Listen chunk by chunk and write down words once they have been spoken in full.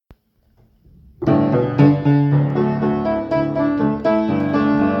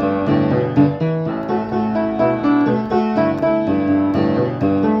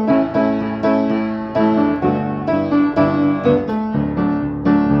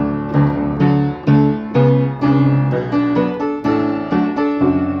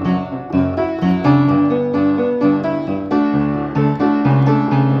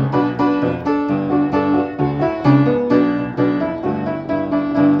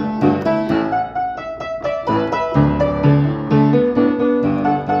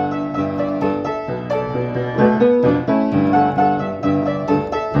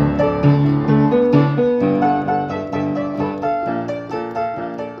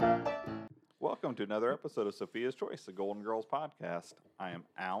welcome to another episode of Sophia's Choice, the Golden Girls podcast. I am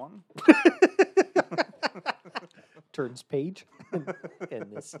Alan. Turns page,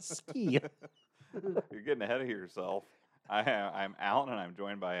 and this is Ski. You're getting ahead of yourself. I'm Alan, and I'm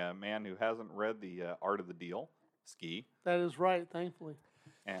joined by a man who hasn't read the Art of the Deal, Ski. That is right, thankfully.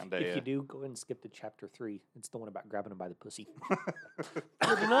 And If you do, go ahead and skip to chapter 3. It's the one about grabbing him by the pussy.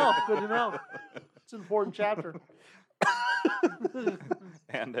 Good to know. Good to know. It's an important chapter.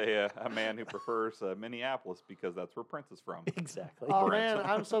 and a man who prefers Minneapolis because that's where Prince is from. Exactly. Oh, Brent. man,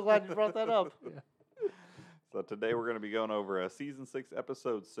 I'm so glad you brought that up. So today we're going to be going over Season 6,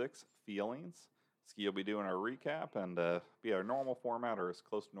 Episode 6, Feelings. Ski will be doing our recap and be our normal format, or as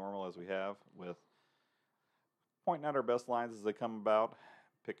close to normal as we have, with pointing out our best lines as they come about,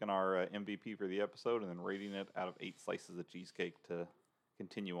 picking our MVP for the episode, and then rating it out of 8 slices of cheesecake to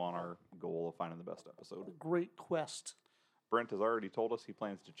continue on our goal of finding the best episode. Great quest. Brent has already told us he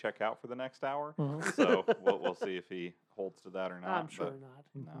plans to check out for the next hour, Mhm. so we'll see if he holds to that or not. I'm sure but not.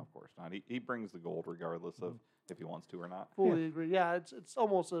 No, of course not. He brings the gold regardless of if he wants to or not. Fully agree. Yeah, it's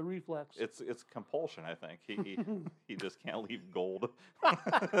almost a reflex. It's compulsion, I think. He just can't leave gold on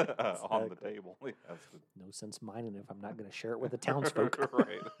the Exactly. table. He has to. No sense mining if I'm not going to share it with the townsfolk.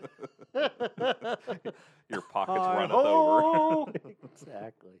 Right. Your pockets runneth Hi-ho! over.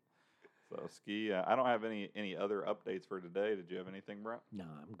 Exactly. So, Ski, I don't have any other updates for today. Did you have anything, Brent? No,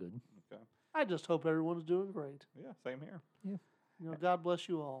 I'm good. Okay. I just hope everyone's doing great. Yeah, same here. You know, God bless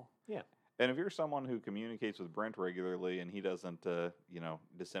you all. And if you're someone who communicates with Brent regularly and he doesn't,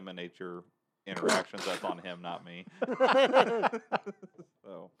 disseminate your interactions, that's on him, not me.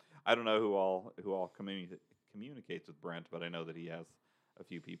 So I don't know who all communicates with Brent, but I know that he has a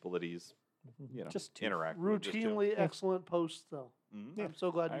few people that he's Just two. interacting with. Just two. Routinely excellent posts, though. Mhm. I'm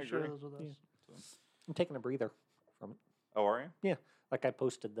so glad I you shared agree. those with us. Yeah. So- I'm taking a breather from it. Oh, are you? Like I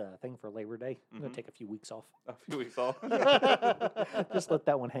posted the thing for Labor Day. I'm going Mhm. to take a few weeks off. A few weeks off. Just let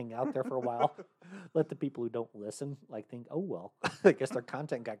that one hang out there for a while. Let the people who don't listen think, oh, well, I guess their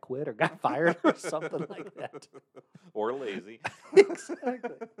content got quit or got fired or something like that. Or lazy.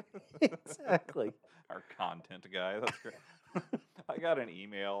 Exactly. Exactly. Our content guy. That's great. I got an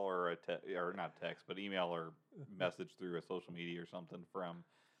email or or not text, but email or message through a social media or something from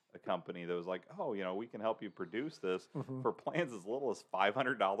a company that was like, oh, we can help you produce this Mhm. for plans as little as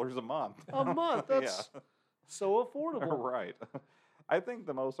 $500 a month. A month? That's so affordable. Right. I think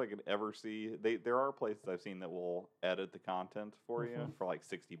the most I could ever see, there are places I've seen that will edit the content for you Mhm. for like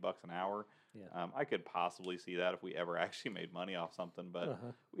 $60 an hour. Yeah. I could possibly see that if we ever actually made money off something, but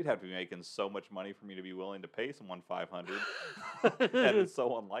Uh-huh. we'd have to be making so much money for me to be willing to pay someone $500, and it's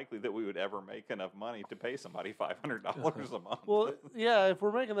so unlikely that we would ever make enough money to pay somebody $500 a month. Well, yeah, if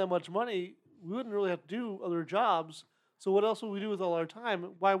we're making that much money, we wouldn't really have to do other jobs. So what else would we do with all our time?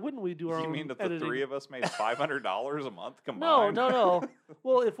 Why wouldn't we do our you own mean that the editing? three of us made $500 a month No, combined? no.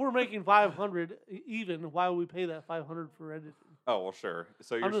 Well, if we're making 500 even, why would we pay that 500 for editing? Oh well, sure.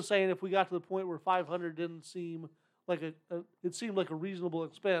 So I'm just saying, if we got to the point where 500 didn't seem like it seemed like a reasonable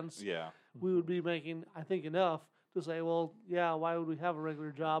expense, yeah. we would be making, I think, enough to say, well, yeah, why would we have a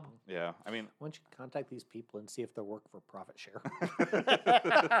regular job? Yeah, I mean, Why don't you contact these people and see if they're working for profit share?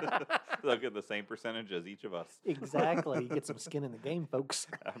 they'll get the same percentage as each of us. Exactly. You get some skin in the game, folks.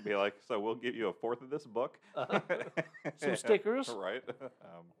 I'd be like, so we'll give you a fourth of this book, Some stickers. right?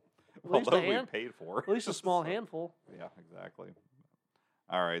 least a Although we hand- paid for, At least a small So- handful. Yeah, exactly.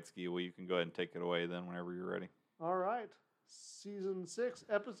 All right, Ski. Well, you can go ahead and take it away then whenever you're ready. All right. Season 6,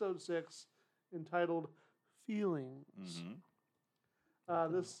 Episode 6, entitled Feelings.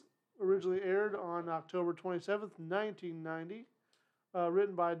 Mm-hmm. This originally aired on October 27th, 1990.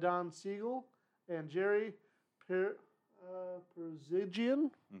 Written by Don Siegel and Jerry Perzigian.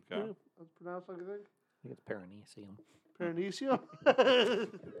 Okay. That's pronounced like I think. I think it's Paranesium. Paramecium.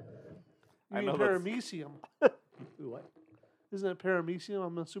 I You know mean that's- paramecium. Ooh, what? Isn't it paramecium?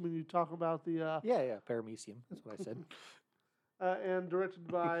 I'm assuming you talk about the Yeah, Paramecium. That's what I said. and directed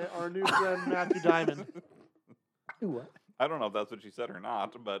by our new friend Matthew Diamond. Ooh, what? I don't know if that's what you said or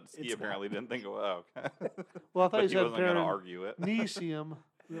not, but Ski It's apparently didn't think it was. Okay. Well, I thought But you he said wasn't going to argue it. paramecium.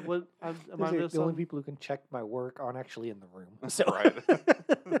 What? Am I The only missing? people who can check my work aren't actually in the room. So. Right.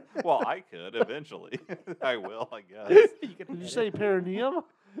 Well, I could eventually. I will, I guess. Did you say perineum?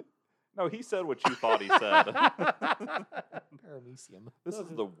 No, he said what you thought he said. Paramecium? This is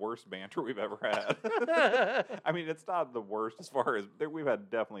the worst banter we've ever had. I mean, it's not the worst as far as we've had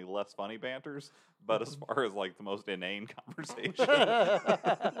definitely less funny banters, but as far as like the most inane conversation.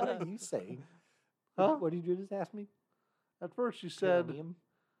 What are you saying? Huh? What did you just ask me? At first you said, Perineum?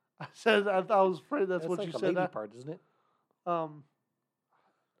 I was afraid that's what like you a said. lady part, isn't it? I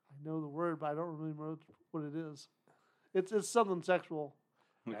know the word, but I don't remember what it is. It's something sexual.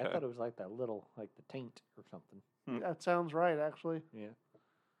 I thought it was like that little, like the taint or something. That sounds right, actually. Yeah.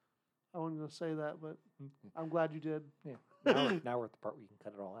 I wasn't going to say that, but Mhm. I'm glad you did. Yeah. Now we're at the part where you can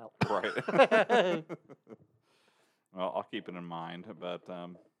cut it all out. Right. Well, I'll keep it in mind, but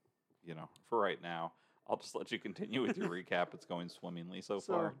for right now, I'll just let you continue with your recap. It's going swimmingly so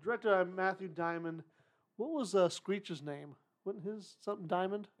far. Directed by Matthew Diamond. What was Screech's name? Wasn't his something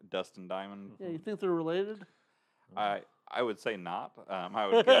Diamond? Dustin Diamond. Yeah, you think they're related? I would say not. I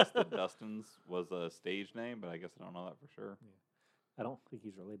would guess that Dustin's was a stage name, but I guess I don't know that for sure. I don't think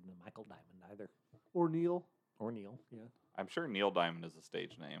he's related to Michael Diamond either. Or Neil? Or Neil, yeah. I'm sure Neil Diamond is a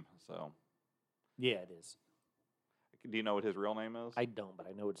stage name. So, Yeah, it is. do you know what his real name is? I don't, but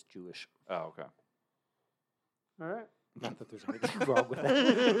I know it's Jewish. Oh, okay. All right. Not that there's anything wrong with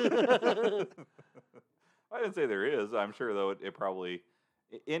that. I didn't say there is. I'm sure though it probably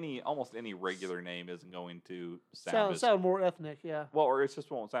almost any regular name isn't going to sound Sound more ethnic, yeah. well, or it just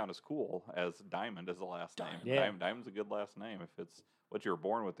won't sound as cool as Diamond as the last name. Yeah. Diamond's a good last name if it's what you were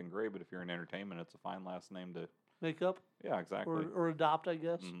born with, then great. But if you're in entertainment, it's a fine last name to. Make up Yeah, exactly. or adopt, I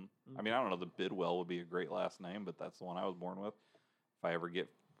guess. Mhm. I mean, I don't know. The Bidwell would be a great last name, but that's the one I was born with. If I ever get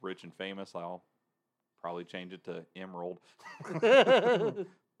rich and famous, I'll probably change it to Emerald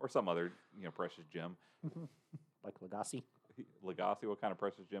or some other precious gem. Like Legacy. Legacy, what kind of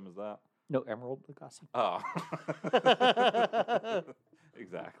precious gem is that? No, Emerald Legacy. Oh,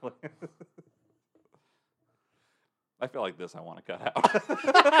 exactly. I feel like this I want to cut out.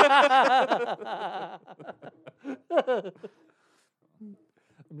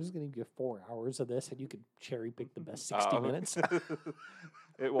 I'm just going to give 4 hours of this, and you can cherry pick the best 60 minutes.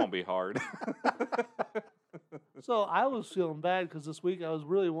 It won't be hard. So I was feeling bad because this week I was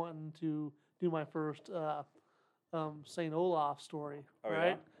really wanting to do my first St. Olaf story, Oh, right?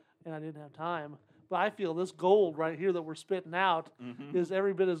 yeah? And I didn't have time. But I feel this gold right here that we're spitting out is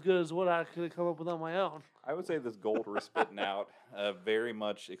every bit as good as what I could have come up with on my own. I would say this gold we're spitting out very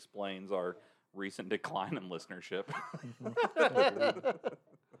much explains our recent decline in listenership.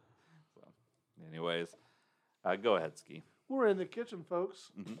 So, anyways, go ahead, Ski. We're in the kitchen,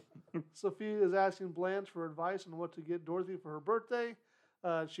 folks. Sophia is asking Blanche for advice on what to get Dorothy for her birthday.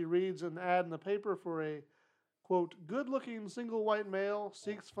 She reads an ad in the paper for a, quote, good-looking single white male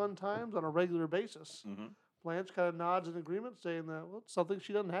seeks fun times on a regular basis. Blanche kind of nods in agreement, saying that, well, it's something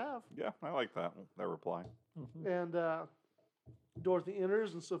she doesn't have. Yeah, I like that reply. And Dorothy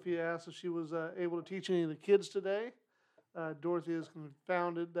enters, and Sophia asks if she was able to teach any of the kids today. Dorothy is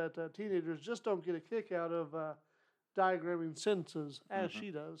confounded that teenagers just don't get a kick out of diagramming sentences as she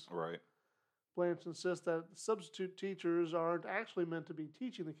does. Right. Blanche insists that substitute teachers aren't actually meant to be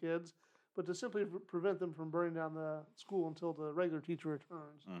teaching the kids, but to simply prevent them from burning down the school until the regular teacher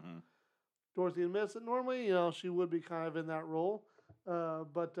returns. Dorothy admits that normally, she would be kind of in that role,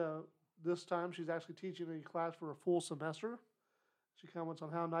 but this time she's actually teaching a class for a full semester. She comments on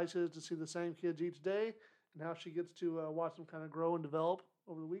how nice it is to see the same kids each day and how she gets to watch them kind of grow and develop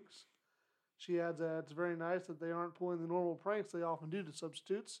over the weeks. She adds that it's very nice that they aren't pulling the normal pranks they often do to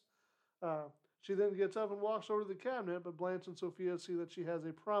substitutes. She then gets up and walks over to the cabinet, but Blanche and Sophia see that she has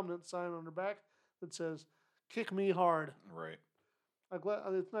a prominent sign on her back that says, "Kick me hard." Right.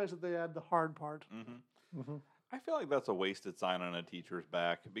 It's nice that they add the hard part. I feel like that's a wasted sign on a teacher's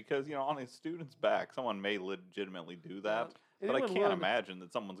back because, on a student's back, someone may legitimately do that. But I can't imagine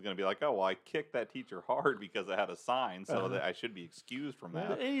that someone's going to be like, oh, well, I kicked that teacher hard because I had a sign, so that I should be excused from The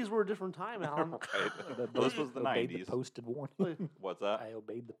that. 80s were a different time, Alan. Right. Well, this was the Obeyed 90s. the posted warning. What's that? I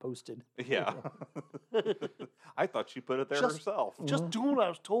obeyed the posted. Yeah. I thought she put it there herself. Just doing what I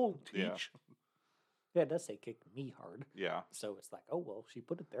was told to teach. Yeah. Yeah, it does say kick me hard. Yeah. So it's like, oh, well, she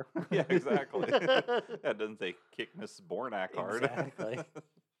put it there. Yeah, exactly. That doesn't say kick Miss Bornak hard. Exactly.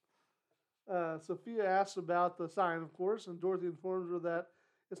 Sophia asks about the sign, of course, and Dorothy informs her that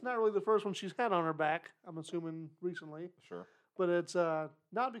it's not really the first one she's had on her back, I'm assuming recently, Sure. but it's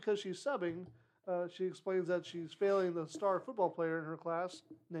not because she's subbing. She explains that she's failing the star football player in her class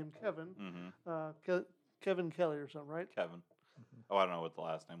named Kevin. Kevin Kelly or something, right? Kevin. Oh, I don't know what the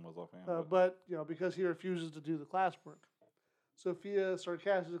last name was offhand. But, because he refuses to do the classwork. Sophia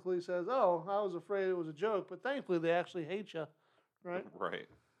sarcastically says, "Oh, I was afraid it was a joke, but thankfully they actually hate you," right? Right.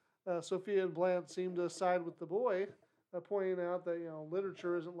 Sophia and Blanche seem to side with the boy, pointing out that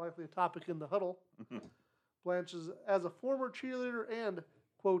literature isn't likely a topic in the huddle. Blanche is, as a former cheerleader and,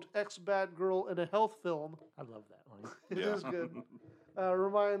 quote, ex-bad girl in a health film. I love that line. It is good.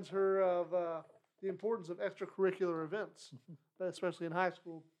 Reminds her of the importance of extracurricular events, especially in high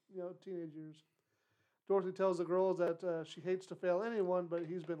school, teenage years. Dorothy tells the girls that she hates to fail anyone, but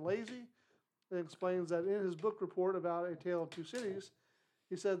he's been lazy, and explains that in his book report about A Tale of Two Cities,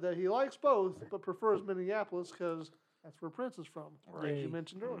 he said that he likes both, but prefers Minneapolis because that's where Prince is from, as you Right.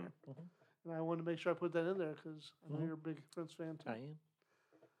 mentioned earlier. Mhm. And I wanted to make sure I put that in there because I know Mhm. you're a big Prince fan too.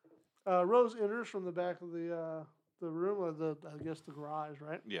 I am. Rose enters from the back of the room, or I guess the garage,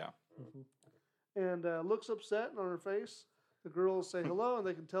 right? Yeah. Mhm. And looks upset on her face. The girls say hello, and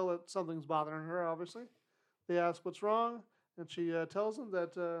they can tell that something's bothering her, obviously. They ask what's wrong, and she tells them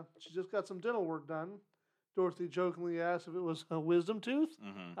that she just got some dental work done. Dorothy jokingly asks if it was a wisdom tooth.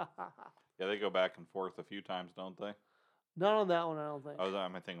 Hmm. Yeah, they go back and forth a few times, don't they? Not on that one, I don't think. Oh,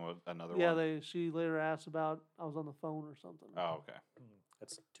 I'm thinking of another Yeah, one. she later asked about I was on the phone or something. Oh, okay.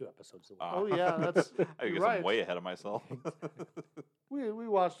 That's 2 episodes away. Oh, yeah, that's- I you're guess right. I'm way ahead of myself. We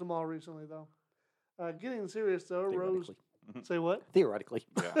watched them all recently though. Getting serious though, Rose. Theoretically. Say what? Theoretically.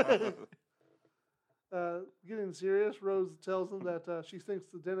 Yeah. Getting serious, Rose tells them that she thinks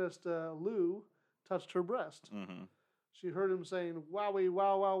the dentist Lou touched her breast. Hmm. She heard him saying "wowie,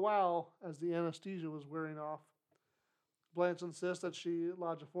 wow, wow, wow" as the anesthesia was wearing off. Blanche insists that she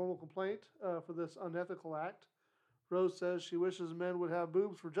lodge a formal complaint for this unethical act. Rose says she wishes men would have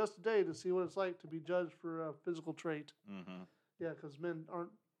boobs for just a day to see what it's like to be judged for a physical trait. Hmm. Yeah, because men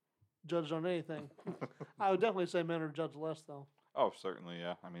aren't judged on anything. I would definitely say men are judged less, though. Oh, certainly,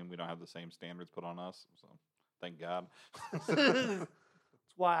 yeah. I mean, we don't have the same standards put on us, so thank God. That's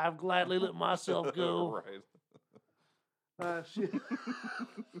why I've gladly let myself go. Right. She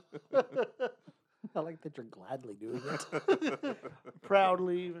I like that you're gladly doing it.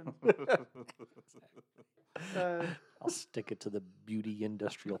 proudly even. I'll stick it to the beauty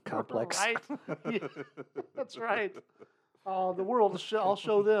industrial complex. Right? Yeah, that's right. Oh, the world, I'll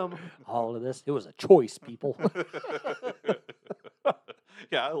show them. All of this, it was a choice, people.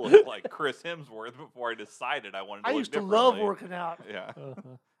 Yeah, I looked like Chris Hemsworth before I decided I wanted to I look used to love differently. working out Yeah, Uh-huh.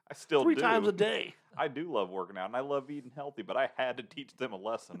 I still 3 do. times a day. I do love working out, and I love eating healthy, but I had to teach them a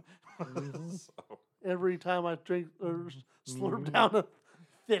lesson. Mhm. So, Every time I drink or slurp Mhm. down a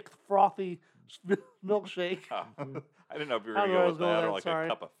thick, frothy milkshake, I didn't know if you were I going to know where I go was with going that with or that, like sorry. a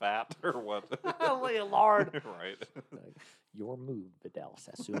cup of fat or what. I'll lay a lard. Right. Like, your move, Vidal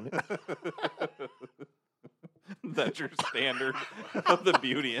Sassoon. That's your standard of the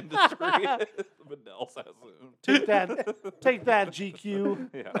beauty industry. Vidal Sassoon. Take that, GQ,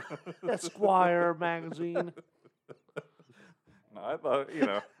 Yeah. Esquire magazine. No, I thought,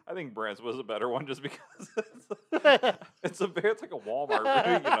 I think Brent's was a better one just because it's like a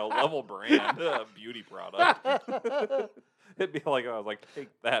Walmart, level brand beauty product. It'd be like, I was like, take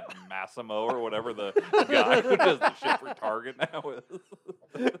that, Massimo, or whatever the guy who does the shit for Target now is.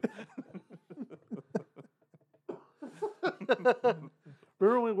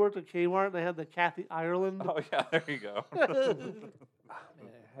 Remember when we worked at Kmart and they had the Kathy Ireland? Oh, yeah, there you go. Ah,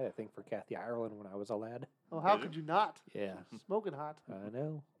 man, I had a thing for Kathy Ireland when I was a lad. Oh, how Did could you not? Yeah, Smoking hot. I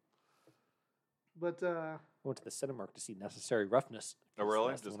know. But I went to the Cinemark to see Necessary Roughness. Oh, That's- really?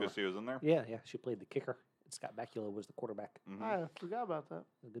 that's the Just one because she was in there? Yeah, she played the kicker. And Scott Bakula was the quarterback. Mhm. I forgot about that.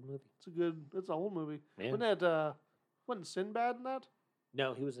 A good movie. It's an old movie. Yeah. Wasn't Sinbad in that?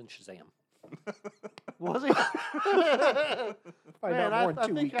 No, he was in Shazam. Was he? Find Man, out more in I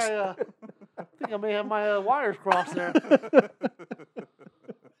 2 think weeks. I think I may have my wires crossed there.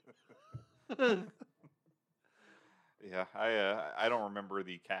 Yeah, I don't remember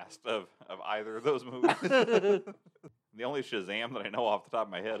the cast of either of those movies. The only Shazam that I know off the top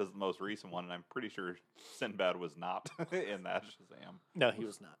of my head is the most recent one, and I'm pretty sure Sinbad was not in that Shazam. No, he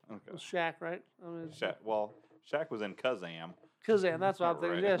was not. It Okay. was Shaq, right? I mean, Shaq was in Kazam. Shazam, that's what I'm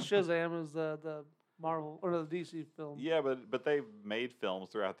thinking. Right. Yeah, Shazam is the Marvel or the DC film. Yeah, but they've made films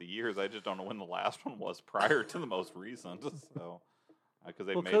throughout the years. I just don't know when the last one was prior to the most recent. So, because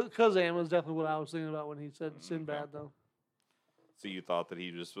they Well, made. Kazam is definitely what I was thinking about when he said Sinbad, though. So you thought that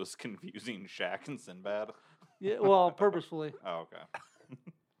he just was confusing Shaq and Sinbad? Yeah, well, purposefully. Oh, okay.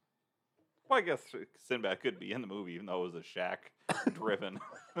 Well, I guess Sinbad could be in the movie, even though it was a Shaq-driven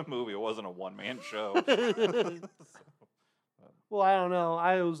movie. It wasn't a one-man show. Well, I don't know.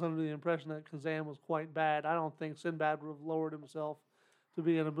 I was under the impression that Kazam was quite bad. I don't think Sinbad would have lowered himself to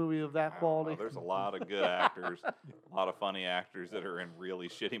be in a movie of that I don't know. quality. There's a lot of good actors, a lot of funny actors that are in really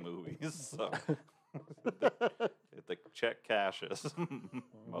shitty movies. So if the check cashes,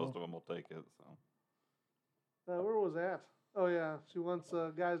 most of them will take it. So Where was that? Oh, yeah. She wants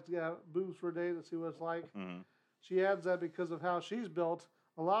guys to get boobs for a day to see what it's like. Mhm. She adds that because of how she's built,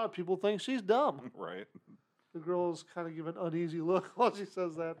 a lot of people think she's dumb. Right. The girls kind of give an uneasy look while she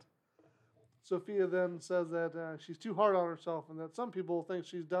says that. Sophia then says that she's too hard on herself and that some people think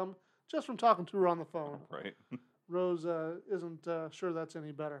she's dumb just from talking to her on the phone. Right. Rose isn't sure that's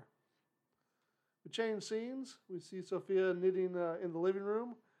any better. We change scenes. We see Sophia knitting in the living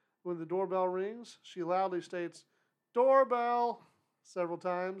room. When the doorbell rings, she loudly states, "Doorbell," several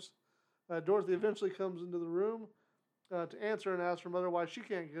times. Dorothy eventually comes into the room to answer and ask her mother why she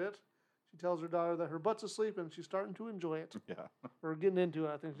can't get it. She tells her daughter that her butt's asleep and she's starting to enjoy it. Yeah. Or getting into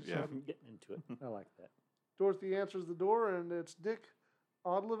it, I think she Yeah. said. Getting into it. I like that. Dorothy answers the door, and it's Dick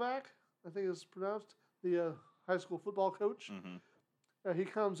Odlevac, I think it's pronounced, the high school football coach. Mm-hmm. He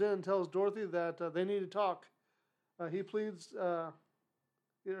comes in and tells Dorothy that they need to talk. He pleads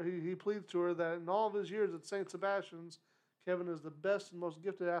he pleads to her that in all of his years at St. Sebastian's, Kevin is the best and most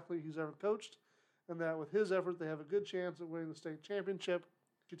gifted athlete he's ever coached, and that with his effort, they have a good chance of winning the state championship.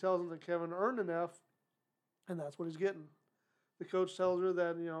 She tells him that Kevin earned enough, and that's what he's getting. The coach tells her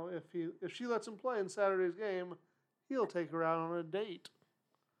that, you know, if she lets him play in Saturday's game, he'll take her out on a date.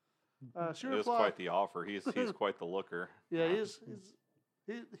 She It was replies, quite the offer. He's quite the looker. yeah,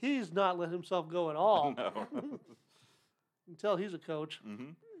 he's not letting himself go at all. No. You can tell he's a coach.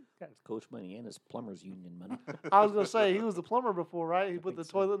 Mm-hmm. Got his coach money and his plumber's union money. I was going to say, he was the plumber before, right? He put the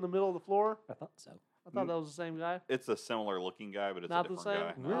think so. toilet in the middle of the floor. I thought so. I thought that was the same guy. It's a similar looking guy, but it's Not a the different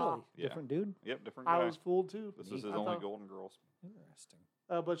guy. same? No. Really? Yeah. Different dude? Yep, different guy. I was fooled too. This is his I only thought- Golden Girls. Interesting.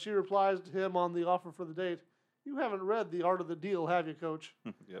 But she replies to him on the offer for the date, "You haven't read The Art of the Deal, have you, Coach?"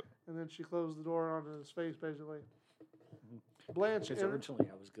 Yep. And then she closed the door onto his face, basically. Blanche Because entered. originally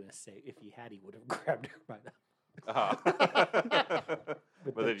I was going to say if he had, he would have grabbed her by the...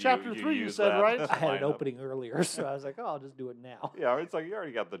 But then Chapter 3 you use said, that right? I had an lineup. opening earlier, so I was like, oh, I'll just do it now. Yeah, it's like you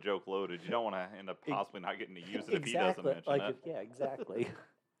already got the joke loaded. You don't want to end up possibly not getting to use it if he doesn't mention like it. yeah, exactly.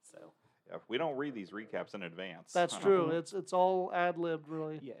 So Yeah, we don't read these recaps in advance. That's true. It's all ad-libbed,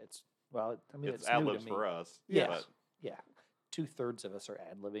 really. yeah, it's well, I mean, It's it's ad new to libs me. for us. Yes. but- Yeah, 2/3 of us are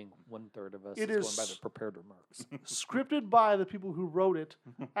ad libbing. 1/3 of us It is going by is- the prepared remarks. Scripted by the people who wrote it,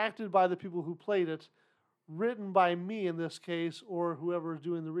 acted by the people who played it, written by me in this case, or whoever is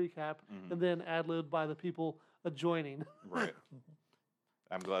doing the recap, Mhm. and then ad-libbed by the people adjoining. Right.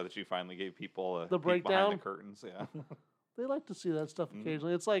 I'm glad that you finally gave people a The peek behind breakdown? the curtains. Yeah. They like to see that stuff Mhm.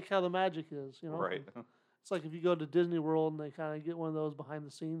 occasionally. It's like how the magic is, you know? Right. It's like if you go to Disney World and they kind of get one of those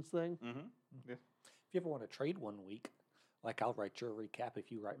behind-the-scenes thing. Mm-hmm. If you ever want to trade one week, like I'll write your recap if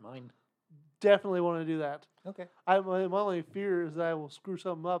you write mine. Definitely want to do that. Okay. My only fear is that I will screw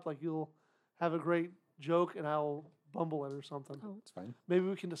something up, like you'll have a great joke and I'll bumble it or something. Oh, it's fine. Maybe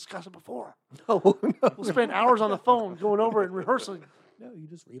we can discuss it before. No, no, We'll spend hours on the phone going over it and rehearsing. no, you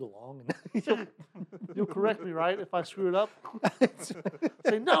just read along and You'll correct me, right, if I screw it up?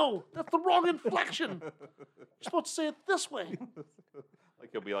 Say, no, that's the wrong inflection. You're supposed to say it this way.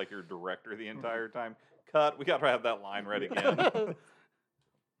 Like he'll be like your director the entire time. Cut. We got to have that line read again.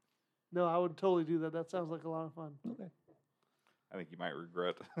 No, I would totally do that. That sounds like a lot of fun. okay. I think you might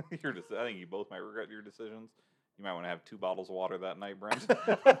regret your. I think you both might regret your decisions. You might want to have 2 bottles of water that night, Brent.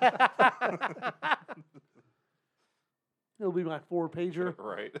 It'll be my 4-pager.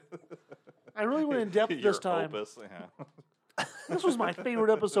 Right. I really went in depth Your this time. opus, yeah. This was my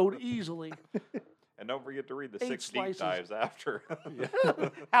favorite episode easily. And don't forget to read the 8 6 slices. deep dives after.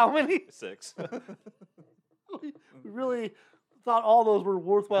 How many? 6. We really thought all those were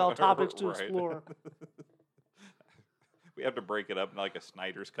worthwhile topics to Right. explore. We have to break it up in like a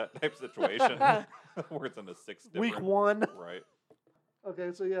Snyder's Cut type situation where it's in a 6 different. Week 1. Right.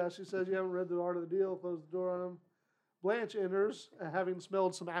 Okay, so yeah, she says you haven't read The Art of the Deal. Close the door on him. Blanche enters, having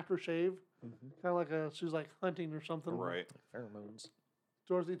smelled some aftershave. Kind of like she's like hunting or something. Right. Pheromones.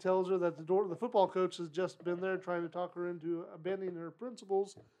 Dorothy tells her that the football coach has just been there trying to talk her into abandoning her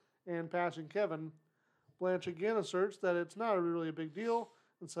principles and passing Kevin. Blanche again asserts that it's not really a big deal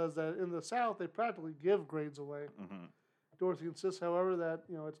and says that in the South they practically give grades away. Mm-hmm. Dorothy insists, however, that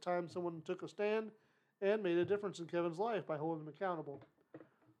it's time someone took a stand and made a difference in Kevin's life by holding him accountable.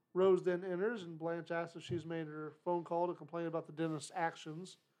 Rose then enters, and Blanche asks if she's made her phone call to complain about the dentist's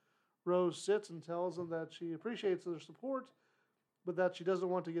actions. Rose sits and tells them that she appreciates their support, but that she doesn't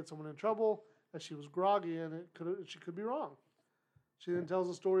want to get someone in trouble, as she was groggy and she could be wrong. She then tells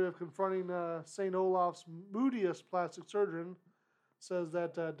the story of confronting St. Olaf's moodiest plastic surgeon, says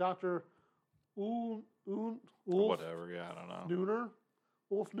that Dr. Ulf Whatever. Yeah, I don't know. Nooner,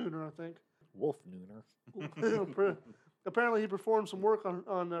 Wolf Nooner, I think. Wolf Nooner. Apparently, he performed some work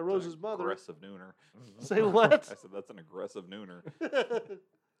on Rose's mother. Aggressive nooner. Say what? I said that's an aggressive nooner.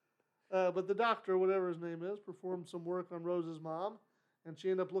 But the doctor, whatever his name is, performed some work on Rose's mom, and she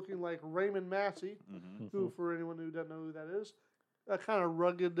ended up looking like Raymond Massey, Mm-hmm. who, for anyone who doesn't know who that is, a kind of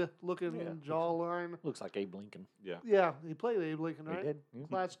rugged looking Yeah, jawline. Looks like Abe Lincoln. Yeah. Yeah, he played Abe Lincoln, They right? did. Yeah.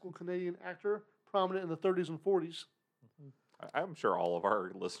 Classical Canadian actor, prominent in the 30s and 40s. I'm sure all of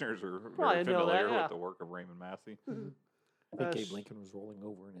our listeners are Probably very know that, familiar yeah. with the work of Raymond Massey. I think Abe sh- Lincoln was rolling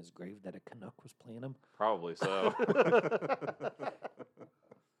over in his grave that a Canuck was playing him. Probably so.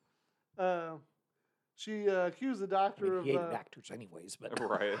 She accused the doctor he hated of. actors anyways, but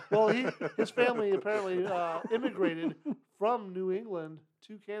Right. Well, his family apparently immigrated from New England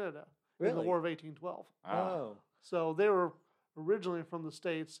to Canada in the Really? War of 1812. Ah. So they were originally from the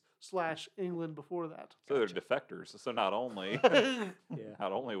States / England before that. So they're defectors. So not only yeah,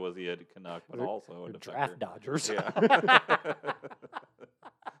 not only was he a Canuck, but They're- also a they're defector. draft dodgers. Yeah.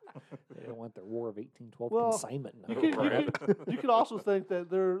 They didn't want their War of 1812 Well, consignment. You number. could, Right. you could also think that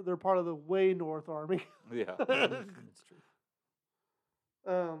they're part of the way North Army. Yeah. That's true.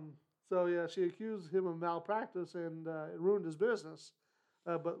 So yeah, she accused him of malpractice and it ruined his business.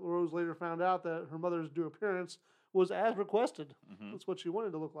 But Rose later found out that her mother's due appearance was as requested. Mhm. That's what she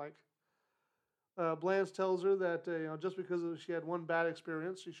wanted to look like. Blanche tells her that just because she had one bad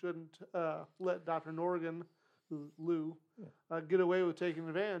experience, she shouldn't let Dr. Norrigan, who's Lou, get away with taking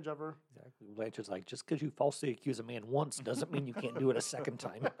advantage of her. Exactly. Blanche is like, just because you falsely accuse a man once doesn't mean you can't do it a second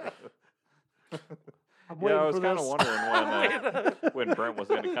time. I'm Yeah, waiting I was for kind of this. wondering when Brent was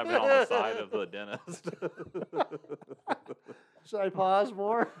going to come in on the side of the dentist. Should I pause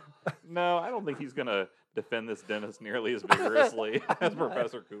more? No, I don't think he's going to defend this dentist nearly as vigorously as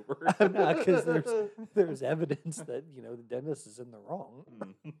Professor Cooper. Because there's evidence that the dentist is in the wrong.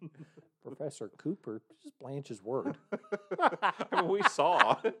 Professor Cooper, just Blanche's word. I mean, we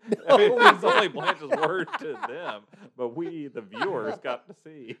saw. I mean, it's only Blanche's word to them, but we, the viewers, got to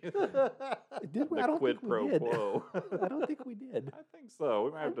see Did we? I the don't quid think we pro did. quo. I don't think we did. I think so.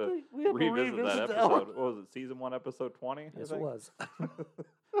 We might have to We have to revisit that revisit that episode. one. What was it, season 1, episode 20? Yes, it was.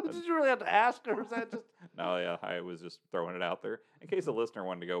 Did you really have to ask, or was that just No, yeah, I was just throwing it out there in case a listener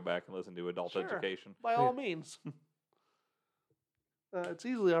wanted to go back and listen to Adult Sure. Education. by all means? It's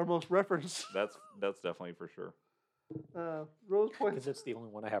easily our most referenced. That's definitely for sure. Rose Because points. it's the only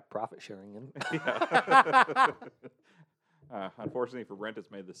one I have profit sharing in. Yeah. Unfortunately for Brent,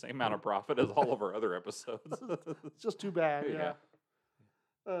 it's made the same amount of profit as all of our other episodes. It's just too bad. Yeah.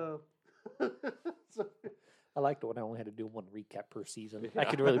 Yeah. So- I liked it when I only had to do one recap per season. I Yeah.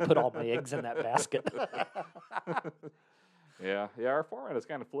 could really put all my eggs in that basket. Yeah, our format has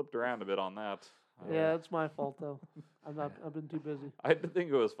kind of flipped around a bit on that. yeah, it's my fault though. I've been too busy. I did think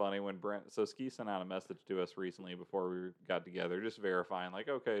it was funny when Brent. So Ski sent out a message to us recently before we got together, just verifying, like,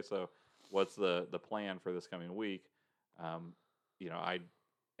 okay, so what's the plan for this coming week?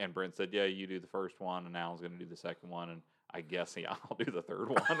 And Brent said, yeah, you do the first one, and Alan's going to do the second one, and I guess I'll do the third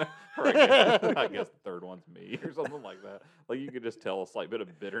one, or I guess the third one's me, or something like that. Like you could just tell a slight bit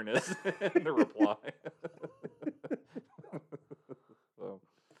of bitterness in the reply. So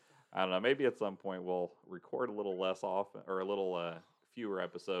I don't know. Maybe at some point we'll record a little less often, or a little fewer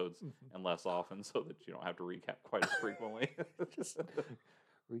episodes and less often, so that you don't have to recap quite as frequently. Just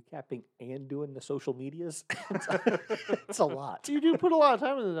recapping and doing the social medias. It's a lot. You do put a lot of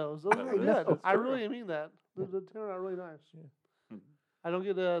time into those. Those are really That's good. I true. really mean that. They turn out really nice. Yeah. I don't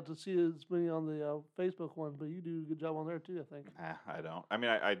get to see as many on the Facebook one, but you do a good job on there too, I think. I don't. I mean,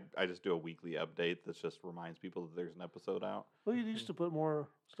 I just do a weekly update that just reminds people that there's an episode out. Well, you used to put more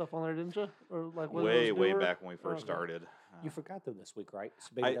stuff on there, didn't you? Or like when it was Way newer? back when we first Okay. started. You forgot them this week, right? So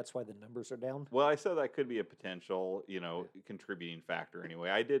maybe I- that's why the numbers are down. Well, I said that could be a potential, contributing factor anyway.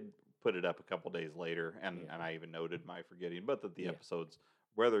 I did put it up a couple days later, and I even noted my forgetting, but that the episodes,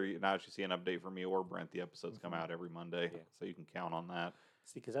 whether now you see an update from me or Brent, the episodes come out every Monday, so you can count on that.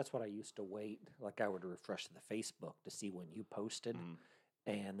 See, because that's what I used to wait. Like I would refresh the Facebook to see when you posted, Mhm.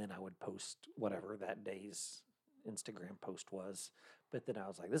 and then I would post whatever that day's Instagram post was. But then I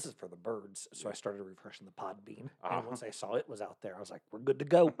was like, this is for the birds. So I started refreshing the Podbean. And once I saw it was out there, I was like, we're good to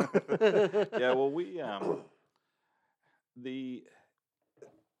go. Yeah, well, we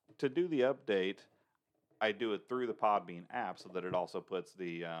to do the update, I do it through the Podbean app so that it also puts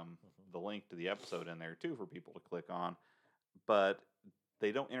the link to the episode in there too for people to click on. But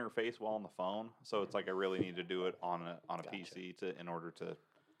they don't interface well on the phone, so it's like I really need to do it on a Gotcha. PC in order to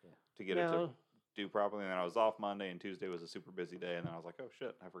get it Yeah. to do properly. And then I was off Monday, and Tuesday was a super busy day, and then I was like, oh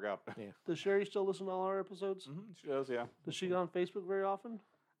shit, I forgot. Does Sherry still listen to all our episodes? She does, yeah. Does she go on Facebook very often?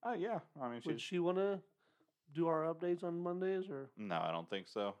 Yeah. I mean, Would she's she want to do our updates on Mondays or? no, I don't think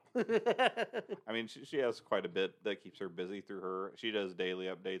so. I mean, she has quite a bit that keeps her busy through her. She does daily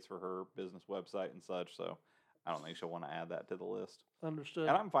updates for her business website and such, so I don't think she'll want to add that to the list. Understood.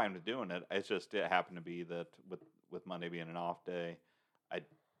 And I'm fine with doing it. It's just it happened to be that with Monday being an off day, I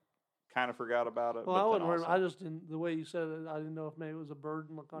kind of forgot about it. Well, but I then wasn't worried. also- I just didn't. The way you said it, I didn't know if maybe it was a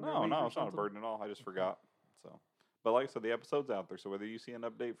burden like on your No, week no, or it's not a something. burden at all. I just forgot. So, but like I said, the episode's out there. So whether you see an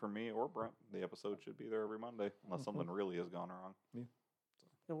update from me or Brent, the episode should be there every Monday, unless something really has gone wrong.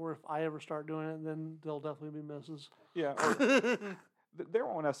 Or if I ever start doing it, then there'll definitely be misses. Yeah, or there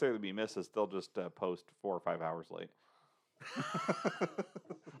won't necessarily be misses. They'll just post 4 or 5 hours late.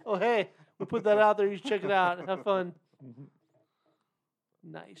 Oh, hey, we put that out there. You should check it out. Have fun.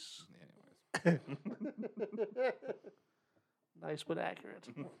 Nice. Anyways, Nice but accurate.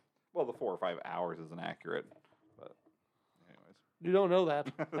 well, the 4 or 5 hours isn't accurate, but anyways. You don't know that.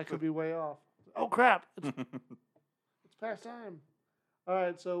 I could be way off. Oh, crap. It's past time. All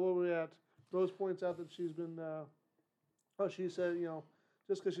right, so where we at? Rose points out that she's been, she said,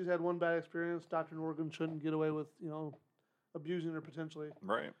 just because she's had one bad experience, Dr. Norgan shouldn't get away with, abusing her potentially.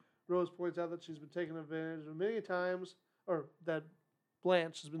 Right. Rose points out that she's been taken advantage of many times, or that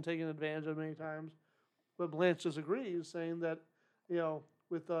Blanche has been taken advantage of many times. But Blanche disagrees, saying that,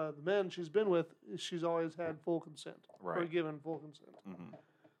 with the men she's been with, she's always had full consent, or Right. given full consent.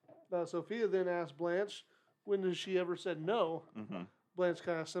 Mm-hmm. Sophia then asks Blanche, when has she ever said no? Mm-hmm. Blanche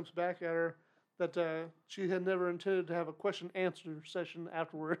kind of simps back at her that she had never intended to have a question-answer session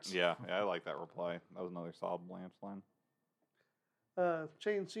afterwards. Yeah, I like that reply. That was another solid Blanche line.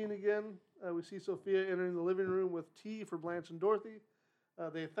 Change scene again. We see Sophia entering the living room with tea for Blanche and Dorothy.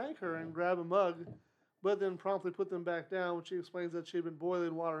 They thank her and grab a mug, but then promptly put them back down when she explains that she had been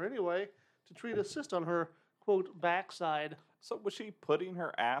boiling water anyway to treat a cyst on her, quote, backside. So was she putting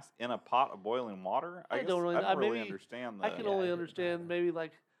her ass in a pot of boiling water? I guess don't really- I don't really maybe- understand that. I can Yeah, I only didn't understand know. maybe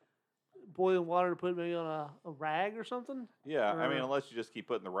like boiling water to put maybe on a rag or something. Yeah, I mean, or- unless you just keep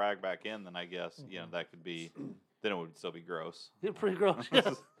putting the rag back in, then I guess that could be. Then it would still be gross. It's pretty gross.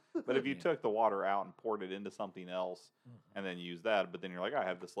 Yeah. But if you Yeah. took the water out and poured it into something else, and then used that, but then you're like, I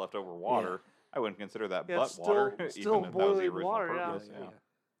have this leftover water. I wouldn't consider that Yeah, butt it's water, still- even still if that was the boiling original water, yeah. purpose. Yeah.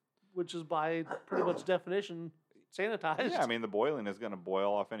 Which is by pretty much definition sanitized. Yeah, I mean, the boiling is going to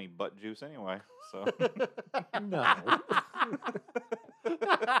boil off any butt juice anyway. So, No.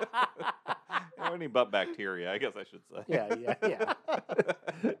 any butt bacteria, I guess I should say. Yeah.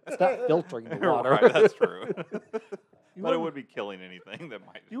 It's not filtering the water. Right, that's true. You But it wouldn't- would be killing anything that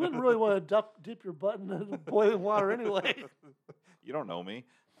might. You wouldn't really want to dip your butt in boiling water anyway. You don't know me.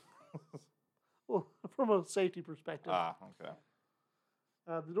 Well, from a safety perspective. Ah, okay.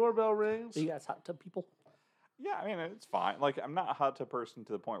 The doorbell rings. So you guys hot tub people? Yeah, I mean, it's fine. Like, I'm not a hot tub person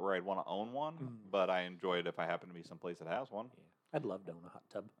to the point where I'd want to own one, but I enjoy it if I happen to be someplace that has one. Yeah. I'd love to own a hot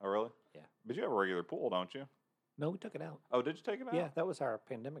tub. Oh, really? Yeah. But you have a regular pool, don't you? No, we took it out. Oh, did you take it out? Yeah, that was our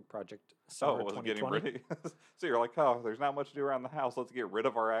pandemic project. Oh, Summer was it getting 2020. rid of? So you're like, oh, there's not much to do around the house. Let's get rid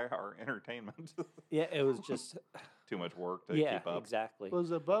of our entertainment. Yeah, it was just Too much work to yeah, keep up. exactly.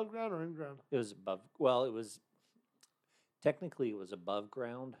 Was it above ground or in ground? It was above. Well, it was technically it was above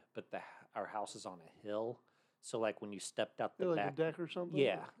ground, but our house is on a hill. So like when you stepped out the Like back, a deck or something?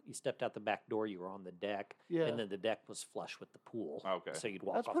 yeah, you stepped out the back door, you were on the deck, Yeah. and then the deck was flush with the pool. Okay. So you'd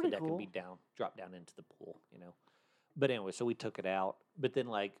walk That's off the pretty deck and be drop down into the pool, But anyway, so we took it out. But then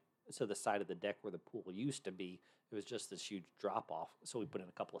so the side of the deck where the pool used to be, it was just this huge drop off. So we put in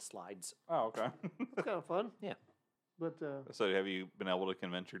a couple of slides. Oh, okay. It's kind of fun. Yeah. But So have you been able to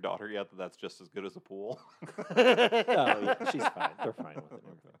convince your daughter yet that that's just as good as a pool? Oh yeah, she's fine. They're fine with it. and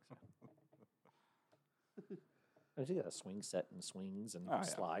everything, so. I just got a swing set and swings and Oh, yeah.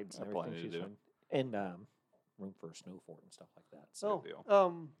 slides and Got plenty everything. to She's do. fine. And room for a snow fort and stuff like that. So Good oh,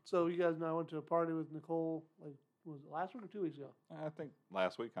 deal. so you guys and I went to a party with Nicole. Like, was it last week or 2 weeks ago? I think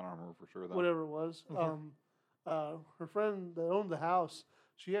last week, I don't remember for sure though. Whatever it was. Her friend that owned the house,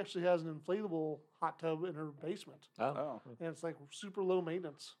 she actually has an inflatable hot tub in her basement, Oh, and it's like super low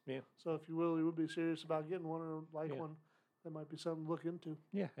maintenance. Yeah. So if you really would be serious about getting one or like Yeah. one, that might be something to look into.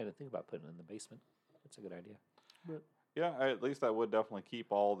 yeah, I didn't think about putting it in the basement. That's a good idea. But yeah. At least that would definitely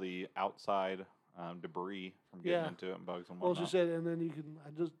keep all the outside debris from getting Yeah. into it and bugs and well, whatnot. she said, and then you can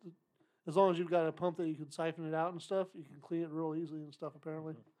as long as you've got a pump that you can siphon it out and stuff, you can clean it real easily and stuff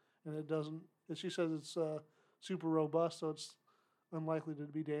apparently, and it doesn't. And she says it's super robust, so it's unlikely to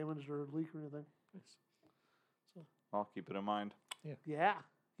be damaged or leak or anything. I'll keep it in mind. Yeah,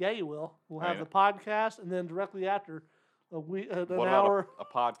 you will. We'll I have mean- the podcast, and then directly after an What hour. about a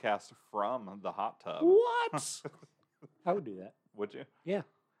podcast from the hot tub? What? I would do that. Would you? Yeah.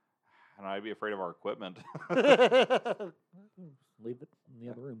 And I'd be afraid of our equipment. Leave it in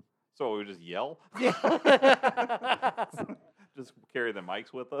the other room. So we would just yell? Yeah. Just carry the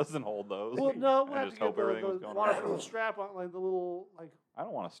mics with us and hold those? Well, no, we'll And have just to get hope everything was the going waterproof right. strap on, like the little, like. I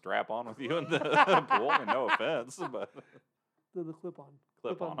don't want to strap on with you in the pool. I mean, no offense, but The clip-on.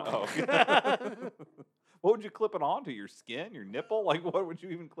 clip-on. mic. Oh, what would you clip it onto? Your skin? Your nipple? Like, what would you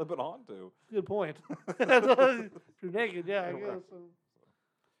even clip it onto? Good point. If you're naked, yeah, I Right. guess.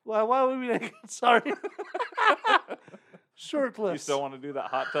 Why would we be naked? Sorry. Shirtless. You still want to do that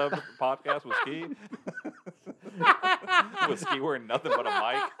hot tub podcast with Ski? With Ski wearing nothing but a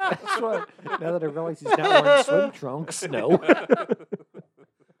mic? That's right. Now that I realize he's not wearing swim trunks, no.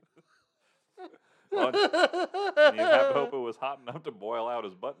 Well, you'd have to hope it was hot enough to boil out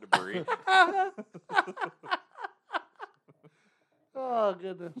his butt debris. Oh,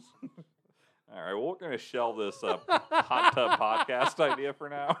 goodness. All right, well, we're going to shelve this hot tub podcast idea for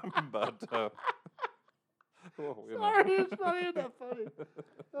now. But, well, you know. Sorry, it's not even that funny.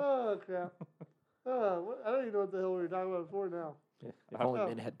 Oh, crap. Oh, I don't even know what the hell we were talking about before now. If only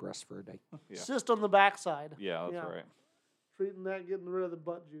men had breasts for a day. Yeah. Cyst on the backside. Yeah, that's Yeah. right. Treating that, getting rid of the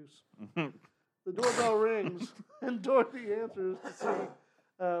butt juice. The doorbell rings, and Dorothy answers to see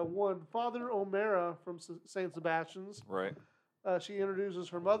one Father O'Mara from St. Sebastian's. Right. She introduces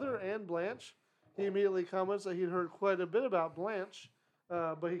her mother and Blanche. He immediately comments that he'd heard quite a bit about Blanche,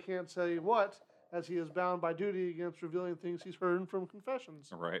 but he can't say what, as he is bound by duty against revealing things he's heard from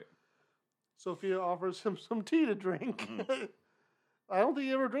confessions. Right. Sophia offers him some tea to drink. I don't think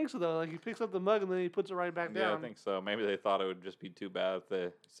he ever drinks it, though. Like, he picks up the mug and then he puts it right back down. Yeah, I think so. Maybe they thought it would just be too bad if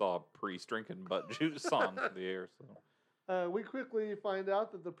they saw a priest drinking butt juice on the air. So. We quickly find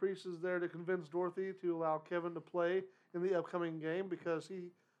out that the priest is there to convince Dorothy to allow Kevin to play in the upcoming game because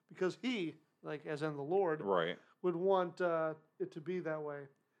he, like as in the Lord, Right. would want it to be that way.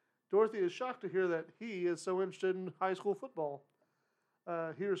 Dorothy is shocked to hear that he is so interested in high school football.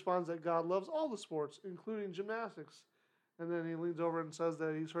 He responds that God loves all the sports, including gymnastics. And then he leans over and says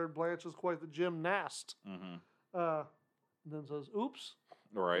that he's heard Blanche is quite the gymnast. Mm-hmm. And then says, oops.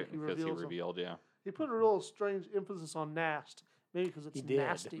 Right, He because he reveals them. revealed, yeah. He put a real strange emphasis on nast, maybe because it's He did.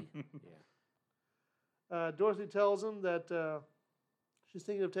 nasty. Yeah. Dorothy tells him that she's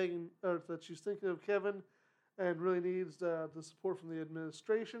thinking of Kevin and really needs the support from the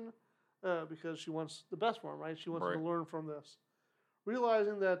administration because she wants the best for him, right? She wants him to learn from this.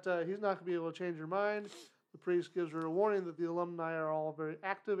 Realizing that he's not going to be able to change her mind, the priest gives her a warning that the alumni are all very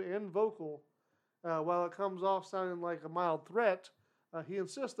active and vocal. While it comes off sounding like a mild threat, he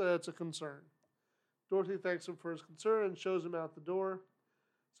insists that it's a concern. Dorothy thanks him for his concern and shows him out the door.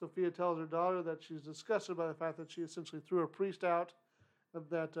 Sophia tells her daughter that she's disgusted by the fact that she essentially threw a priest out, and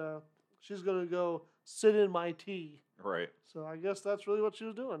that she's going to go sit in my tea. Right. So I guess that's really what she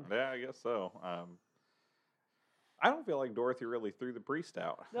was doing. Yeah, I guess so. I don't feel like Dorothy really threw the priest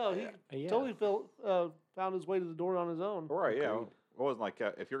out. No, he totally found his way to the door on his own. Right, yeah. Agreed. It wasn't like,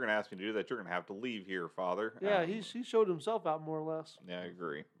 if you're going to ask me to do that, you're going to have to leave here, Father. Yeah, he showed himself out more or less. Yeah, I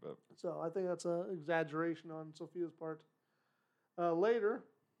agree. But So I think that's an exaggeration on Sophia's part. Later,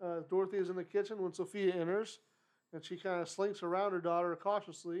 Dorothy is in the kitchen when Sophia enters, and she kind of slinks around her daughter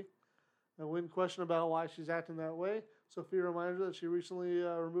cautiously. And when questioned about why she's acting that way, Sophia reminds her that she recently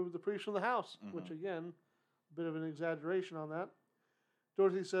removed the priest from the house, which again, a bit of an exaggeration on that.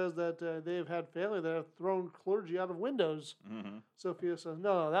 Dorothy says that they have had family that have thrown clergy out of windows. Sophia says,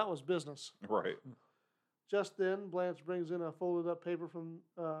 no, that was business. right. Just then, Blanche brings in a folded up paper from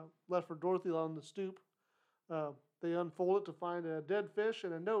left for Dorothy on the stoop. They unfold it to find a dead fish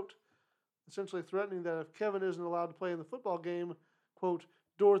and a note, essentially threatening that if Kevin isn't allowed to play in the football game, quote,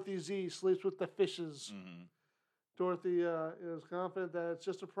 Dorothy Z sleeps with the fishes. Dorothy is confident that it's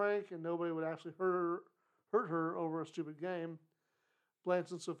just a prank and nobody would actually hurt her over a stupid game.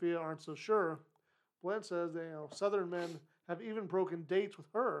 Blanche and Sophia aren't so sure. Blanche says that Southern men have even broken dates with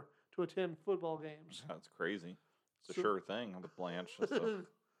her to attend football games. That's crazy. It's a So- sure thing with Blanche. So.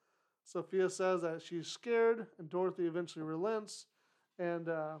 Sophia says that she's scared, and Dorothy eventually relents and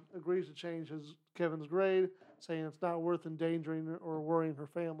agrees to change Kevin's grade, saying it's not worth endangering or worrying her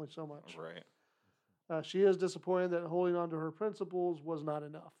family so much. Right. She is disappointed that holding on to her principles was not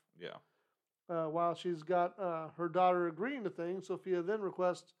enough. Yeah. While she's got her daughter agreeing to things, Sophia then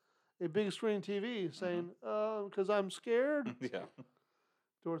requests a big screen TV, saying, because I'm scared. Yeah.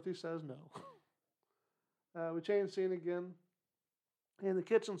 Dorothy says no. We change scene again. In the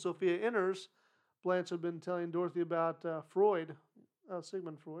kitchen, Sophia enters. Blanche had been telling Dorothy about Freud,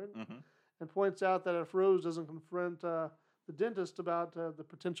 Sigmund Freud, and points out that if Rose doesn't confront the dentist about the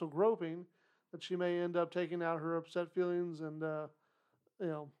potential groping, that she may end up taking out her upset feelings and,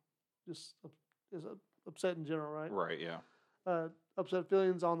 just is upset in general, right? Right, yeah. Upset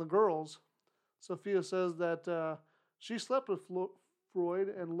feelings on the girls. Sophia says that she slept with Freud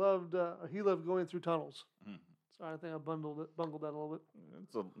and he loved going through tunnels. Sorry, I think I bungled that a little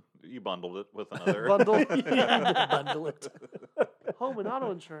bit. You bundled it with another. Bundle. Bundle it. Home and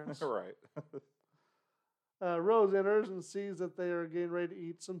auto insurance. Right. Rose enters and sees that they are getting ready to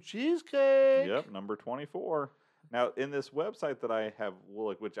eat some cheesecake. Yep, number 24. Now, in this website that I have,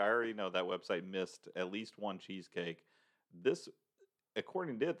 which I already know that website missed at least one cheesecake, this,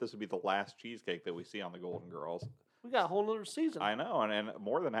 according to it, this would be the last cheesecake that we see on the Golden Girls. We got a whole nother season. I know, and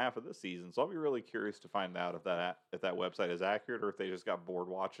more than half of this season. So I'll be really curious to find out if that website is accurate or if they just got bored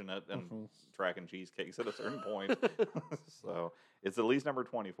watching it and tracking cheesecakes at a certain point. So it's at least number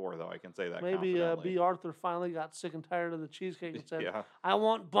 24, though. I can say that. Maybe confidently. B. Arthur finally got sick and tired of the cheesecake and said, Yeah. I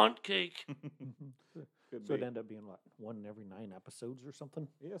want bunt cake. Could So be. it ended up being what, 1 in every 9 episodes or something?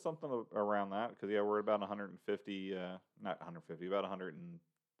 Yeah, something around that. Because we're at about 150, not 150, about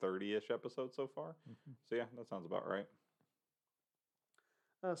 130-ish episodes so far. So yeah, that sounds about right.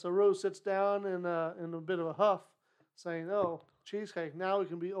 So Rose sits down in a bit of a huff, saying, "Oh, cheesecake! Now we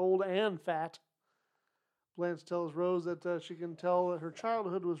can be old and fat." Blanche tells Rose that she can tell that her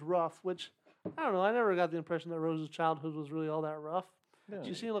childhood was rough, which I don't know. I never got the impression that Rose's childhood was really all that rough. No.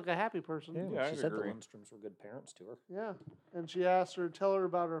 She seemed like a happy person. Yeah, Yeah, she I'd said agree. the Lindstroms were good parents to her. Yeah. And she asks her to tell her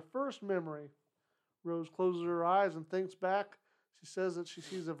about her first memory. Rose closes her eyes and thinks back. She says that she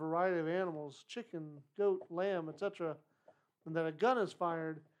sees a variety of animals, chicken, goat, lamb, etc., and that a gun is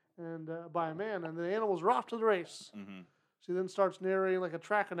fired and by a man, and the animals are off to the race. Mm-hmm. She then starts narrating like a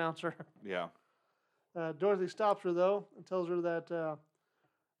track announcer. Yeah. Dorothy stops her, though, and tells her that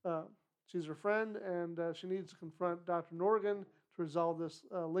she's her friend and she needs to confront Dr. Norgan to resolve this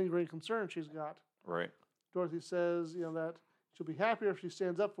lingering concern she's got. Right. Dorothy says, that she'll be happier if she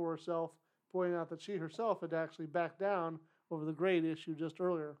stands up for herself, pointing out that she herself had actually backed down over the grade issue just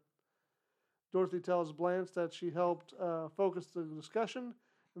earlier. Dorothy tells Blanche that she helped focus the discussion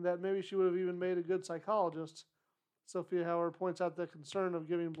and that maybe she would have even made a good psychologist. Sophia, however, points out the concern of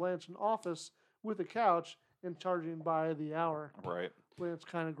giving Blanche an office with a couch and charging by the hour. Right. Blanche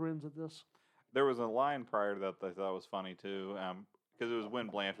kind of grins at this. There was a line prior to that I thought was funny too, because it was when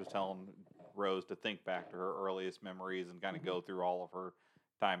Blanche was telling Rose to think back to her earliest memories and kind of go through all of her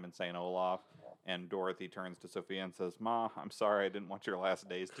time in St. Olaf. And Dorothy turns to Sophia and says, "Ma, I'm sorry I didn't want your last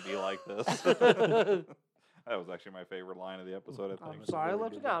days to be like this." That was actually my favorite line of the episode, I think. I'm sorry I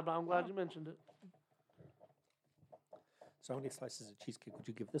left it out, but I'm glad you mentioned it. So how many slices of cheesecake would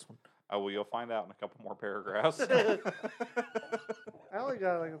you give this one? Oh, well, you'll find out in a couple more paragraphs. I only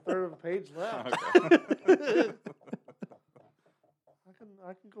got like a third of a page left. Okay.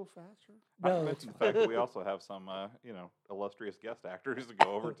 I can go faster. No, I it's mentioned the fact that we also have some, illustrious guest actors to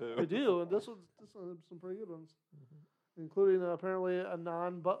go over We too. do, and this one's some pretty good ones, including apparently a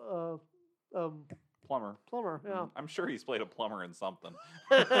Plumber. plumber. Yeah, I'm sure he's played a plumber in something.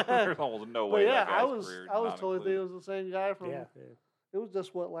 There's almost no but way yeah, that guy's I was career totally not thinking included. it was the same guy from. yeah, It was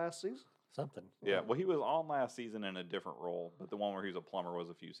just last season. something. Yeah, well, he was on last season in a different role, but the one where he was a plumber was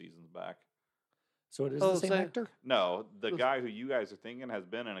a few seasons back. So it is Oh, the same same. actor? No, the Was- guy who you guys are thinking has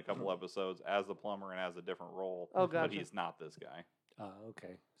been in a couple episodes as the plumber and has a different role, Oh, but gotcha. he's not this guy.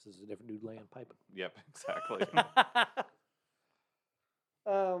 Okay. This is a different dude laying piping. Yep, exactly.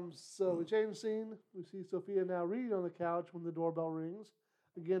 So we change the scene. We see Sophia now reading on the couch when the doorbell rings.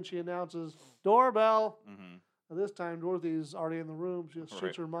 Again, she announces, "Doorbell!" hmm Now, this time, Dorothy's already in the room. She just Right.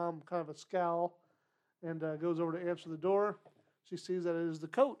 shoots her mom kind of a scowl and goes over to answer the door. She sees that it is the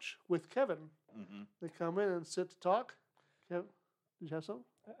coach with Kevin. hmm They come in and sit to talk. Kev, did you have something?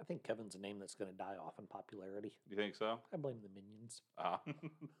 I think Kevin's a name that's going to die off in popularity. You think so? I blame the minions.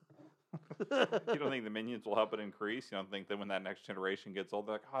 You don't think the Minions will help it increase? You don't think that when that next generation gets old,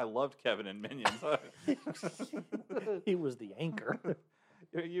 they're like, "Oh, I loved Kevin and Minions." He was the anchor.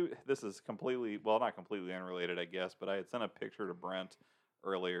 This is not completely unrelated, I guess, but I had sent a picture to Brent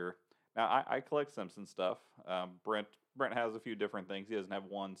earlier. Now, I collect Simpson stuff. Brent has a few different things. He doesn't have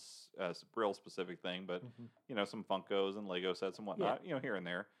one real specific thing, but, some Funkos and Lego sets and whatnot, here and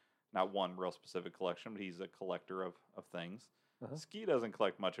there. Not one real specific collection, but he's a collector of things. Uh-huh. Ski doesn't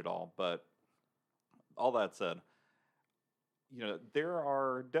collect much at all, but all that said, there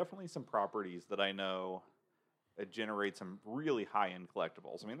are definitely some properties that I know generate some really high-end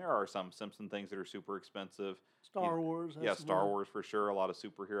collectibles. I mean, there are some Simpson things that are super expensive. Star Wars. has Yeah, some Star more. Wars for sure. A lot of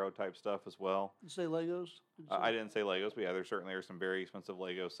superhero type stuff as well. Did you say Legos? Did you say- I didn't say Legos, but yeah, there certainly are some very expensive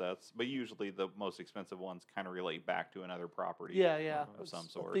Lego sets. But usually the most expensive ones kind of relate back to another property. Yeah. Of some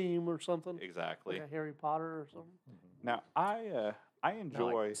It's sort. A theme or something. Exactly. Like a Harry Potter or something. Now, I Not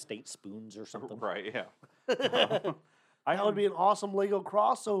enjoy... like state spoons or something. Right, yeah. That would be an awesome Lego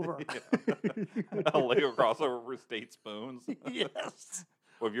crossover. A Lego crossover for state spoons. Yes.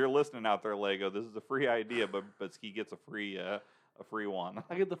 Well, if you're listening out there, Lego, this is a free idea, but Ski gets a free one.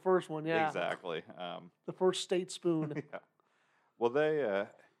 I get the first one, yeah. Exactly. The first state spoon. Yeah. Well,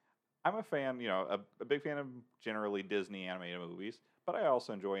 I'm a fan, a big fan of generally Disney animated movies, but I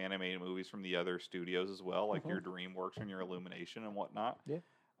also enjoy animated movies from the other studios as well, like your DreamWorks and your Illumination and whatnot. Yeah.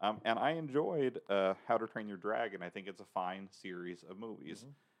 And I enjoyed How to Train Your Dragon. I think it's a fine series of movies.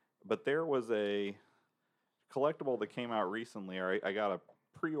 But there was a collectible that came out recently, or I got a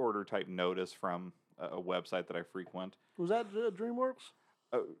pre-order type notice from a website that I frequent. Was that DreamWorks?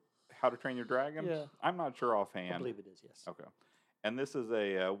 How to Train Your Dragon? Yeah. I'm not sure offhand. I believe it is, yes. Okay. And this is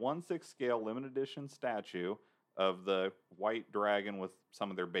a 1/6 scale limited edition statue of the white dragon with some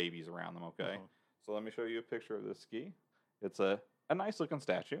of their babies around them, okay? So let me show you a picture of this, Ski. It's a nice looking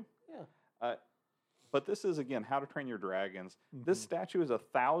statue. Yeah. But this is, again, How to Train Your Dragons. This statue is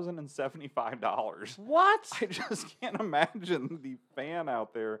 $1,075. What? I just can't imagine the fan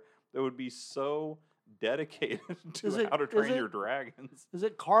out there that would be so dedicated to How to Train Your Dragons. Is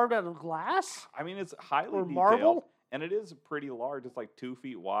it carved out of glass? I mean, it's highly Or detailed. marble? And it is pretty large. It's like 2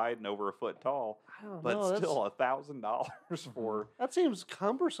 feet wide and over a foot tall. I don't But know. still, $1,000 for. That seems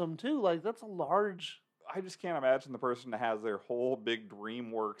cumbersome too. Like that's a large. I just can't imagine the person that has their whole big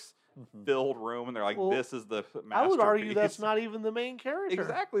DreamWorks filled room, and they're like, Well, "This is the masterpiece." I would argue that's not even the main character.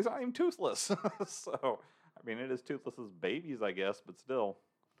 exactly. It's not even Toothless. So, I mean, it is Toothless's babies, I guess, but still.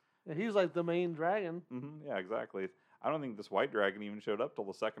 Yeah, he's like the main dragon. Yeah, exactly. I don't think this white dragon even showed up till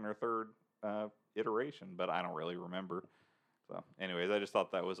the second or third iteration, but I don't really remember. So, anyways, I just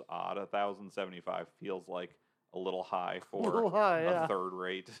thought that was odd. $1,075 feels like a little high for A little high, yeah. a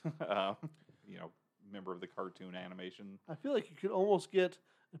third-rate, member of the cartoon animation. I feel like you could almost get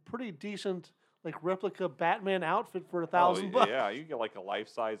a pretty decent like replica Batman outfit for $1,000. Yeah, you get like a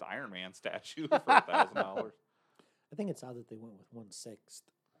life-size Iron Man statue for $1,000. I think it's odd that they went with 1/6.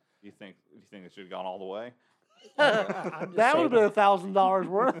 You think it should have gone all the way? I'm just That would have saying, been $1,000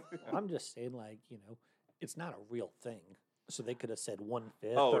 worth. I'm just saying, like, it's not a real thing. So they could have said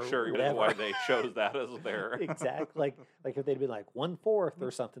 1/5. Oh, or sure. whatever. Why they chose that as their Exactly. Like if they'd been like 1/4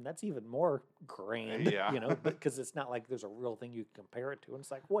 or something, that's even more grand. Yeah. Because it's not like there's a real thing you can compare it to. And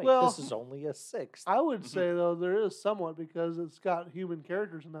it's like, wait, Well, this is only a 1/6. I would say though there is somewhat because it's got human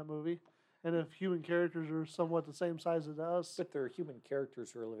characters in that movie, and if human characters are somewhat the same size as us, But they're human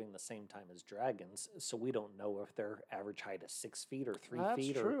characters who are living the same time as dragons, so we don't know if their average height is 6 feet or 3 that's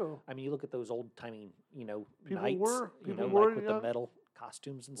feet. true. Or I mean, you look at those old timey, People knights, were- people like were, with yeah. the metal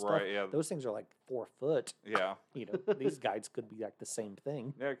costumes and stuff. Right, yeah. Those things are like 4 foot. Yeah. These guys could be like the same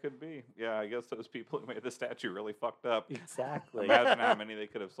thing. Yeah, it could be. Yeah, I guess those people who made the statue really fucked up. Exactly. Imagine how many they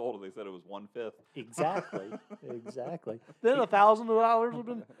could have sold if they said it was 1/5. Exactly. Exactly. Then $1,000 would have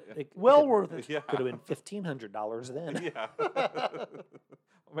been It well could- worth it. Yeah. Could have been $1,500 then. Yeah. Well,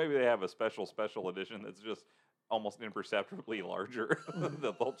 maybe they have a special edition that's just almost imperceptibly larger that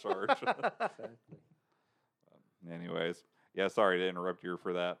they'll charge. Exactly. Anyways, yeah, sorry to interrupt you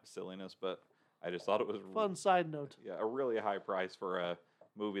for that silliness, but I just thought it was Fun side note. yeah, a really high price for a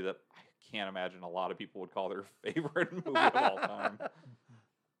movie that I can't imagine a lot of people would call their favorite movie of all time.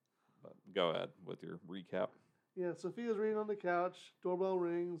 But go ahead with your recap. Yeah, Sophia's reading on the couch. Doorbell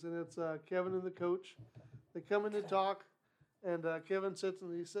rings, and it's Kevin and the coach. They come in to talk, and Kevin sits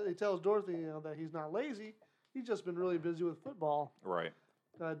and he tells Dorothy, that he's not lazy. He's just been really busy with football. Right.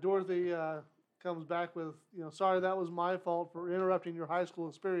 Dorothy comes back with, sorry, that was my fault for interrupting your high school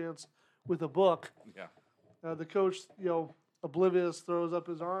experience with a book. Yeah. The coach, oblivious, throws up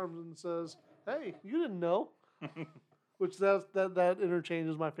his arms and says, "Hey, you didn't know." Which that interchange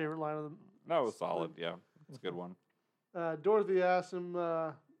is my favorite line of the. No, it was solid. Yeah, it's a good one. Dorothy asks him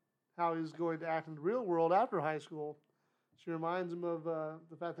how he's going to act in the real world after high school. She reminds him of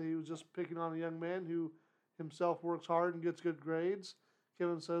the fact that he was just picking on a young man who himself works hard and gets good grades.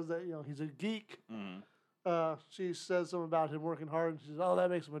 Kevin says that he's a geek. Mm-hmm. She says something about him working hard, and she says, "Oh,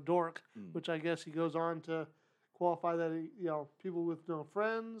 that makes him a dork," which I guess he goes on to qualify that people with no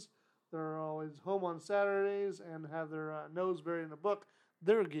friends, they're always home on Saturdays and have their nose buried in a book.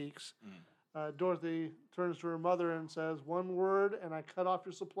 They're geeks. Dorothy turns to her mother and says, "One word, and I cut off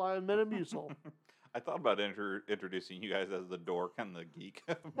your supply of Metamucil." I thought about introducing you guys as the dork and the geek.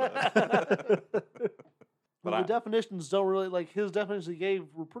 But the definitions don't really, his definitions he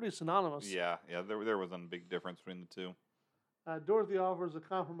gave were pretty synonymous. Yeah, there wasn't a big difference between the two. Dorothy offers a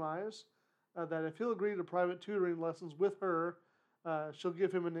compromise that if he'll agree to private tutoring lessons with her, she'll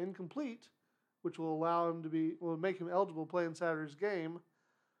give him an incomplete, which will will make him eligible to play in Saturday's game.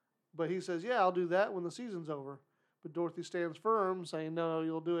 But he says, "Yeah, I'll do that when the season's over." But Dorothy stands firm, saying, "No,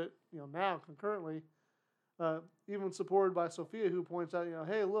 you'll do it, now concurrently." even supported by Sophia, who points out,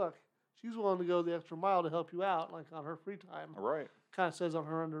 hey, look, she's willing to go the extra mile to help you out, like on her free time. Right. Kind of says on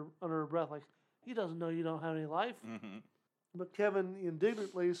her under her breath, like, he doesn't know you don't have any life. Mm-hmm. But Kevin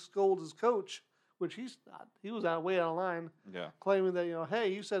indignantly scolds his coach, which he's not. He was way out of line, Yeah. claiming that,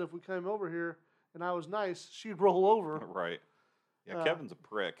 hey, you said if we came over here and I was nice, she'd roll over. Right. Yeah, Kevin's a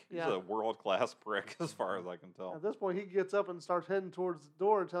prick. He's a world-class prick as far as I can tell. At this point, he gets up and starts heading towards the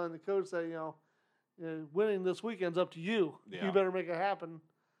door, telling the coach that, winning this weekend's up to you. Yeah. You better make it happen.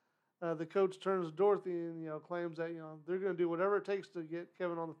 The coach turns to Dorothy and, claims that, they're going to do whatever it takes to get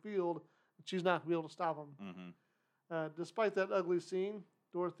Kevin on the field, and she's not going to be able to stop him. Mm-hmm. Despite that ugly scene,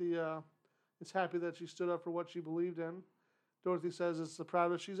 Dorothy is happy that she stood up for what she believed in. Dorothy says it's the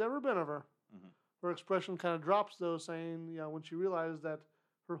proudest she's ever been of her. Mm-hmm. Her expression kind of drops, though, saying, when she realized that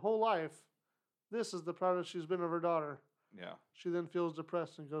her whole life, this is the proudest she's been of her daughter. Yeah. She then feels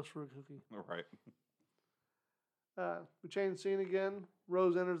depressed and goes for a cookie. Right. We change scene again.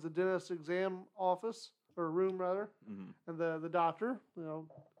 Rose enters the dentist's exam office, or room, rather. Mm-hmm. And the doctor,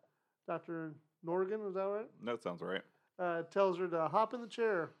 Dr. Norgan, is that right? That sounds right. Tells her to hop in the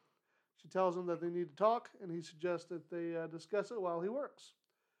chair. She tells him that they need to talk, and he suggests that they discuss it while he works.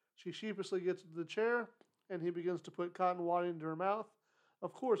 She sheepishly gets into the chair, and he begins to put cotton wad into her mouth.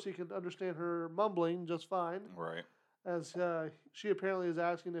 Of course, he can understand her mumbling just fine, Right. as she apparently is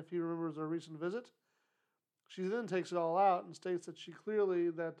asking if he remembers a recent visit. She then takes it all out and states that she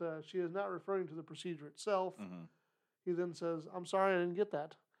is not referring to the procedure itself. Mm-hmm. He then says, "I'm sorry, I didn't get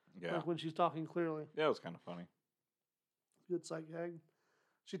that." Yeah. Like when she's talking clearly. Yeah, it was kind of funny. Good sight gag.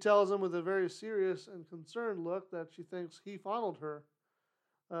 She tells him with a very serious and concerned look that she thinks he fondled her.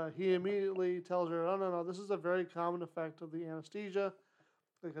 He immediately tells her, "Oh, no, this is a very common effect of the anesthesia,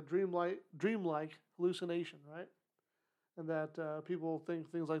 like a dreamlike hallucination, right? And that people think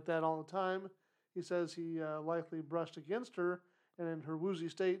things like that all the time." He says he likely brushed against her, and in her woozy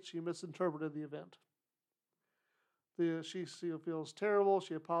state, she misinterpreted the event. She feels terrible.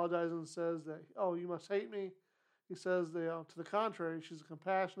 She apologizes and says that, "Oh, you must hate me." He says that, to the contrary, she's a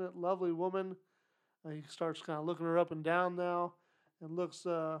compassionate, lovely woman. He starts kind of looking her up and down now and looks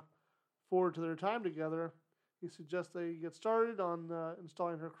forward to their time together. He suggests they get started on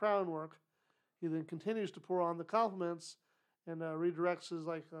installing her crown work. He then continues to pour on the compliments and redirects his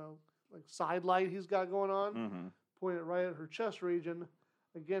side light he's got going on, Mm-hmm. pointing it right at her chest region.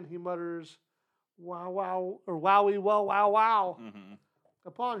 Again, he mutters, "Wow, wow," or "Wowie, whoa, wow, wow." Mm-hmm.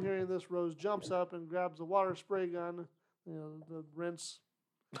 Upon hearing this, Rose jumps up and grabs the water spray gun, the rinse.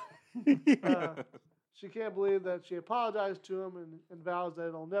 She can't believe that she apologized to him and vows that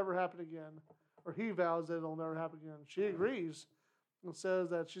it'll never happen again. Or he vows that it'll never happen again. She agrees and says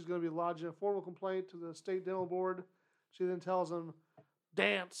that she's going to be lodging a formal complaint to the state dental board. She then tells him,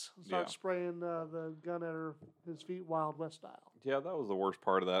 "Dance," and starts spraying the gun at his feet Wild West style. Yeah, that was the worst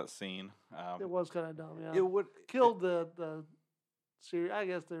part of that scene. It was kind of dumb, yeah. It would Killed the series. I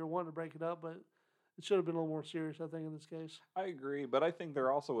guess they were wanting to break it up, but it should have been a little more serious, I think, in this case. I agree, but I think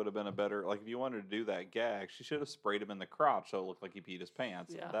there also would have been a better, like, if you wanted to do that gag, she should have sprayed him in the crotch so it looked like he peed his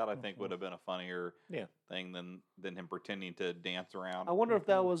pants. Yeah. That, I think, would have been a funnier Yeah. thing than him pretending to dance around. I wonder if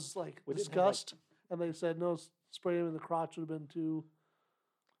that was We didn't have, discussed, and they said no, spraying him in the crotch would have been too.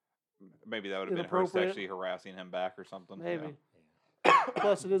 Maybe that would have been her Inappropriate. sexually harassing him back or something. Maybe. Yeah.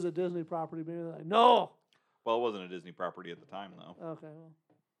 Plus, it is a Disney property. Maybe they're like, no. Well, it wasn't a Disney property at the time, though. Okay. Well.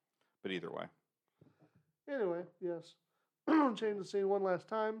 But either way. Anyway, yes. Change the scene one last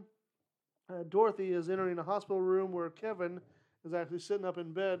time. Dorothy is entering a hospital room where Kevin is actually sitting up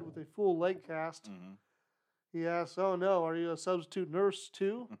in bed with a full leg cast. Mm-hmm. He asks, "Oh no, are you a substitute nurse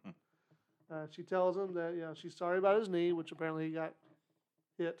too?" She tells him that she's sorry about his knee, which apparently he got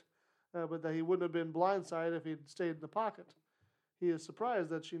hit, but that he wouldn't have been blindsided if he'd stayed in the pocket. He is surprised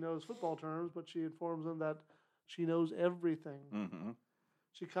that she knows football terms, but she informs him that she knows everything. Mm-hmm.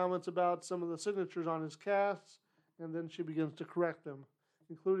 She comments about some of the signatures on his casts, and then she begins to correct them,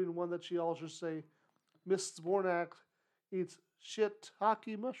 including one that she alters to say, "Miss Zbornak eats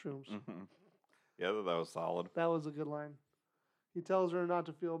shiitake mushrooms." Mm-hmm. Yeah, that was solid. That was a good line. He tells her not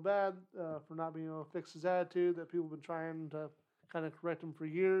to feel bad for not being able to fix his attitude, that people have been trying to kind of correct him for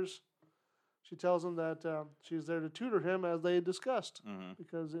years. She tells him that she's there to tutor him as they discussed, Mm-hmm.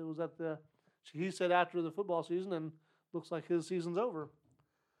 because it was he said after the football season, and looks like his season's over.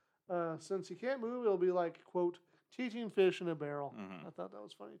 Since he can't move, it'll be like, quote, teaching fish in a barrel. Mhm. I thought that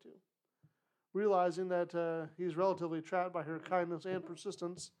was funny too. Realizing that he's relatively trapped by her kindness and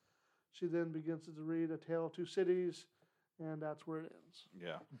persistence, she then begins to read A Tale of Two Cities, and that's where it ends.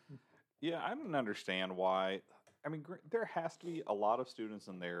 Yeah. Yeah, I don't understand why. I mean, there has to be a lot of students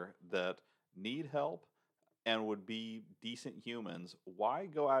in there that need help, and would be decent humans, why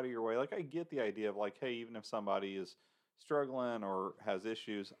go out of your way? Like, I get the idea of like, hey, even if somebody is struggling or has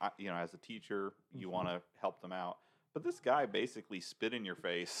issues, as a teacher, you want to help them out. But this guy basically spit in your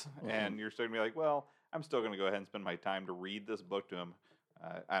face, and you're starting to be like, well, I'm still going to go ahead and spend my time to read this book to him.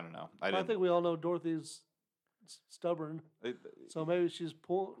 I don't know. I think we all know Dorothy's stubborn, so maybe she's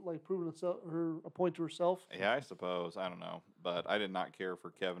proven a point to herself. Yeah, I suppose. I don't know, but I did not care for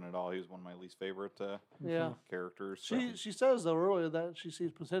Kevin at all. He was one of my least favorite characters. So. She says though earlier that she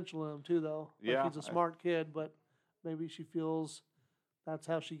sees potential in him too, though. Like he's a smart kid, but maybe she feels that's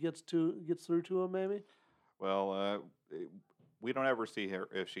how she gets through to him. Maybe. Well, we don't ever see her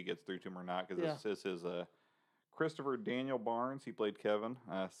if she gets through to him or not, because this is Christopher Daniel Barnes. He played Kevin.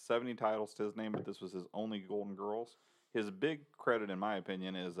 70 titles to his name, but this was his only Golden Girls. His big credit, in my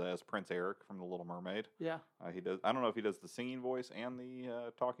opinion, is as Prince Eric from The Little Mermaid. Yeah. He does. I don't know if he does the singing voice and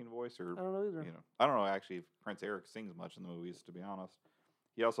the talking voice, or I don't know either. I don't know actually if Prince Eric sings much in the movies, to be honest.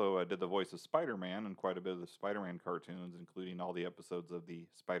 He also did the voice of Spider-Man in quite a bit of the Spider-Man cartoons, including all the episodes of the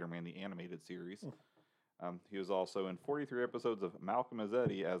Spider-Man the Animated Series. He was also in 43 episodes of Malcolm as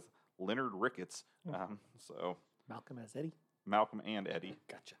Eddie as Leonard Ricketts. Malcolm as Eddie? Malcolm and Eddie.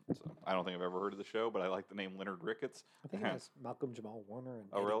 Gotcha. So I don't think I've ever heard of the show, but I like the name Leonard Ricketts. I think it was Malcolm Jamal Warner and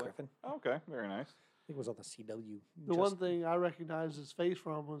Eddie really? Griffin. Oh, okay, very nice. I think it was on the CW. The one thing I recognized his face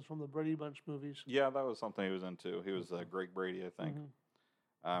from was from the Brady Bunch movies. Yeah, that was something he was into. He was Greg Brady, I think.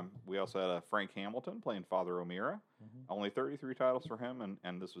 We also had Frank Hamilton playing Father O'Meara. Only 33 titles for him,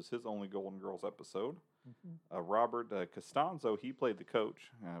 and this was his only Golden Girls episode. Robert Costanzo, he played the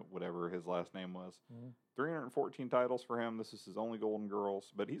coach, whatever his last name was. 314 titles for him. This is his only Golden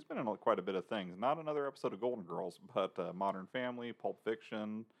Girls, but he's been in quite a bit of things. Not another episode of Golden Girls, but Modern Family, Pulp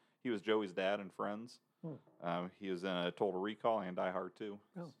Fiction. He was Joey's dad in Friends. He was in Total Recall and Die Hard 2.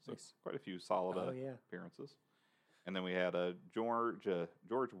 Oh, so nice. Quite a few solid appearances. And then we had George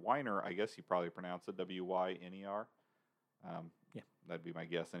Weiner. I guess you probably pronounce it Wyner. That'd be my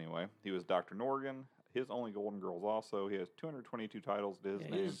guess anyway. He was Dr. Norgan. His only Golden Girls also. He has 222 titles to his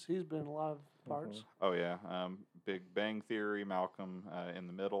name. He's been in a lot of parts. Oh, yeah. Big Bang Theory, Malcolm in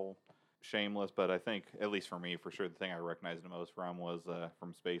the Middle, Shameless. But I think, at least for me, for sure, the thing I recognized the most from was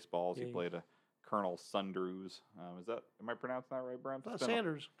from Spaceballs. He played a Colonel Sundrews. Am I pronouncing that right, Brent?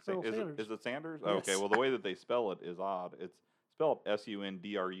 Sanders. Sanders. Is it Sanders? Yes. Oh, okay. Well, the way that they spell it is odd. It's spelled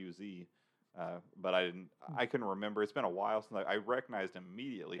Sundruz. But I couldn't remember. It's been a while since I recognized him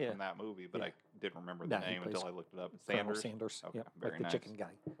immediately from that movie, but I didn't remember the name until I looked it up. Sanders. Okay, like the nice. chicken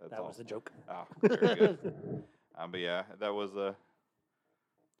guy. That was the joke. Oh, very good. But yeah, that was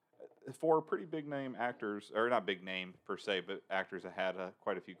for pretty big name actors, or not big name per se, but actors that had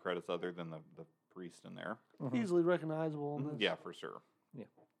quite a few credits other than the priest in there. Easily recognizable in this. Yeah, for sure. Yeah.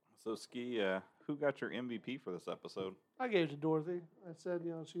 So, Ski, who got your MVP for this episode? I gave it to Dorothy. I said,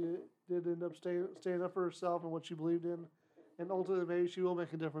 she did end up staying up for herself and what she believed in. And ultimately, maybe she will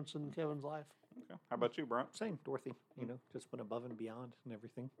make a difference in Kevin's life. Okay. How about you, Brent? Same, Dorothy. Just went above and beyond and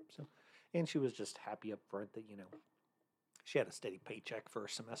everything. So, and she was just happy up front that, she had a steady paycheck for a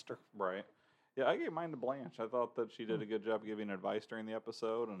semester. Right. Yeah, I gave mine to Blanche. I thought that she did a good job giving advice during the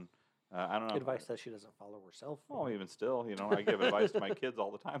episode, and I don't know. Advice that she doesn't follow herself. Oh, even still, I give advice to my kids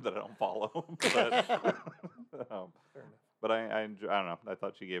all the time that I don't follow. But I don't know. I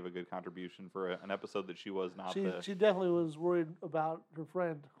thought she gave a good contribution for an episode that she was not. She definitely was worried about her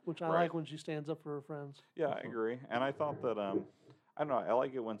friend, which I Right. like when she stands up for her friends. Yeah, I agree. And I thought that I don't know. I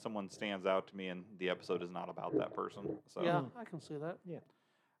like it when someone stands out to me and the episode is not about that person. So Yeah, I can see that. Yeah.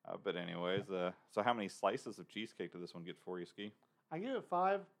 But anyways, so how many slices of cheesecake did this one get for you, Ski? I give it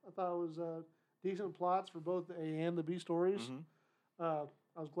 5. I thought it was decent plots for both the A and the B stories. I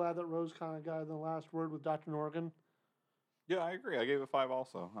was glad that Rose kind of got the last word with Dr. Norgan. Yeah, I agree. I gave it 5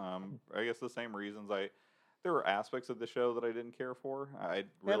 also. I guess the same reasons. There were aspects of the show that I didn't care for. I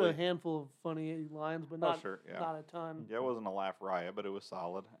Had a handful of funny lines, but not a ton. Yeah, it wasn't a laugh riot, but it was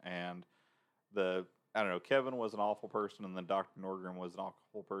solid. And I don't know, Kevin was an awful person, and then Dr. Norgren was an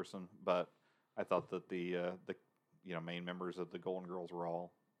awful person. But I thought that the main members of the Golden Girls were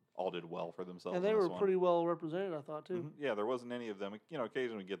all did well for themselves. And they were pretty well represented, I thought, too. Yeah, there wasn't any of them.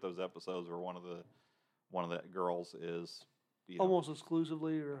 Occasionally we get those episodes where one of the girls is almost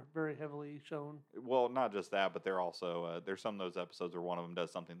exclusively or very heavily shown. Well, not just that, but they're also there's some of those episodes where one of them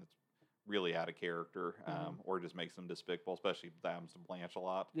does something that's really out of character, or just makes them despicable. Especially that happens to Blanche a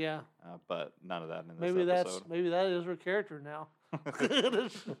lot. Yeah, but none of that in this episode. Maybe that is her character now.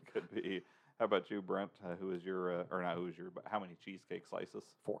 Could be. How about you, Brent? Who is your or not? Who is your? But how many cheesecake slices?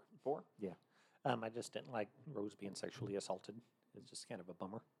 4. 4. Yeah. I just didn't like Rose being sexually assaulted It's just kind of a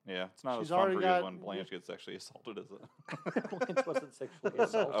bummer. Yeah, it's not She's as fun already for you got- when Blanche gets sexually assaulted, is it? Blanche wasn't sexually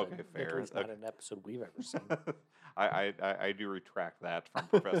assaulted. Okay, fair. At least not Okay. in an episode we've ever seen. I do retract that from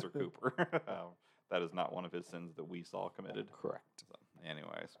Professor Cooper. That is not one of his sins that we saw committed. Correct. So,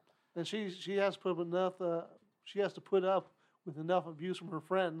 anyways, And she has to put up enough. She has to put up with enough abuse from her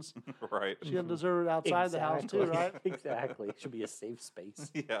friends. right. She doesn't deserve it outside the house too, right? Exactly. It should be a safe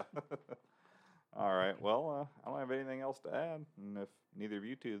space. Yeah. All right. Well, I don't have anything else to add. And if neither of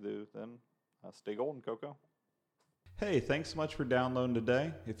you two do, then stay golden, Coco. Hey, thanks so much for downloading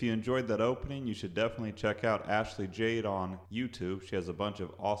today. If you enjoyed that opening, you should definitely check out Ashley Jade on YouTube. She has a bunch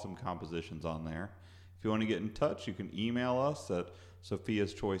of awesome compositions on there. If you want to get in touch, you can email us at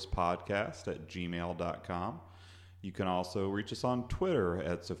sophiaschoicepodcast@gmail.com. You can also reach us on Twitter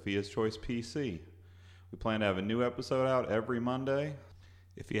at Sophia's Choice PC. We plan to have a new episode out every Monday.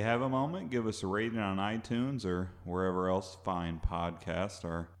 If you have a moment, give us a rating on iTunes or wherever else fine podcasts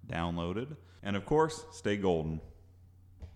are downloaded. And of course, stay golden.